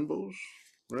in the jumbos,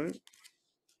 right?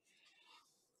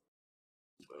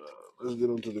 Let's get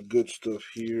on to the good stuff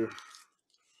here.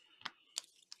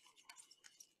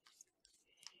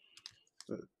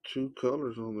 Two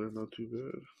colors on there, not too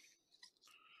bad.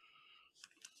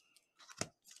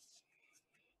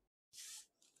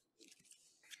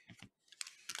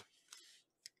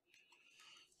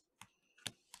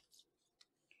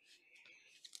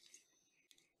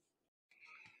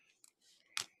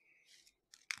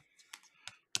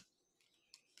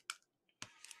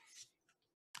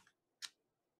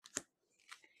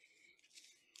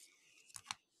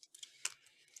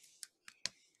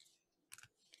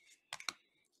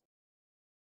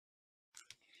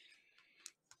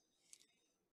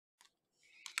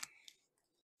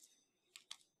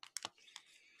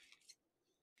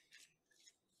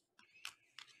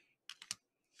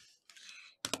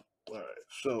 All right,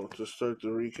 so to start the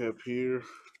recap here,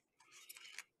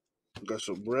 got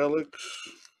some relics.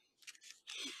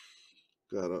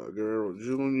 Got Guerrero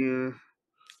Jr.,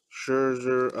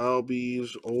 Scherzer,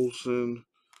 Albies, Olson,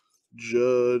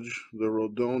 Judge, the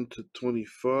Rodon to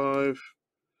 25,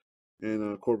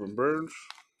 and Corbin Burns.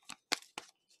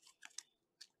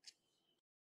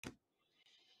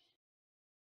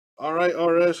 All right,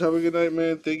 RS, have a good night,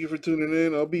 man. Thank you for tuning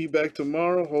in. I'll be back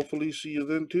tomorrow. Hopefully, see you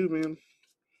then too, man.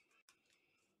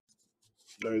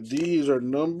 All right, these are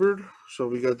numbered. So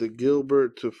we got the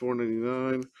Gilbert to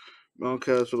 499,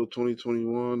 Mountcastle to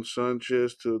 2021,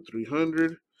 Sanchez to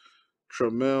 300,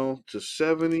 Trammell to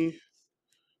 70,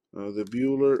 the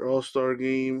Bueller All Star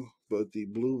Game, but the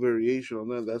blue variation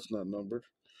on that's not numbered.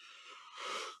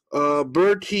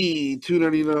 Berkey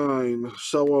 299,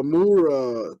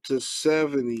 Sawamura to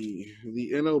 70,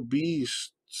 the NL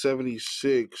Beast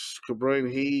 76, Cabrian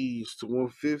Hayes to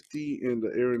 150, and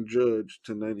the Aaron Judge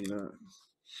to 99.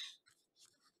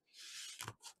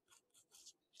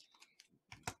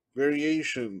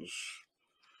 Variations.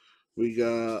 We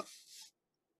got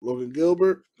Logan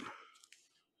Gilbert,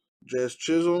 Jazz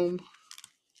Chisholm,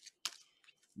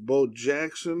 Bo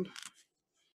Jackson,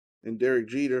 and Derek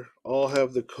Jeter all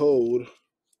have the code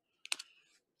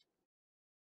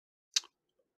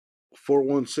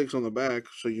 416 on the back,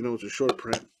 so you know it's a short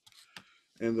print.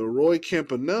 And the Roy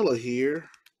Campanella here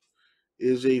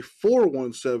is a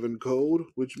 417 code,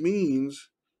 which means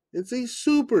it's a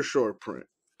super short print.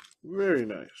 Very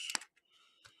nice.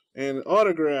 And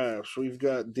autographs, we've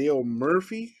got Dale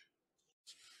Murphy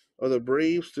of the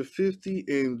Braves to 50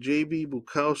 and JB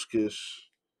Bukowskis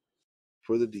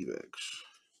for the D-backs.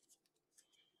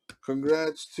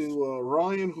 Congrats to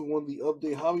Ryan, who won the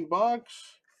Update Hobby Box.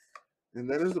 And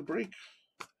that is the break.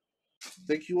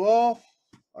 Thank you all.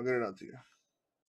 I'll get it out to you.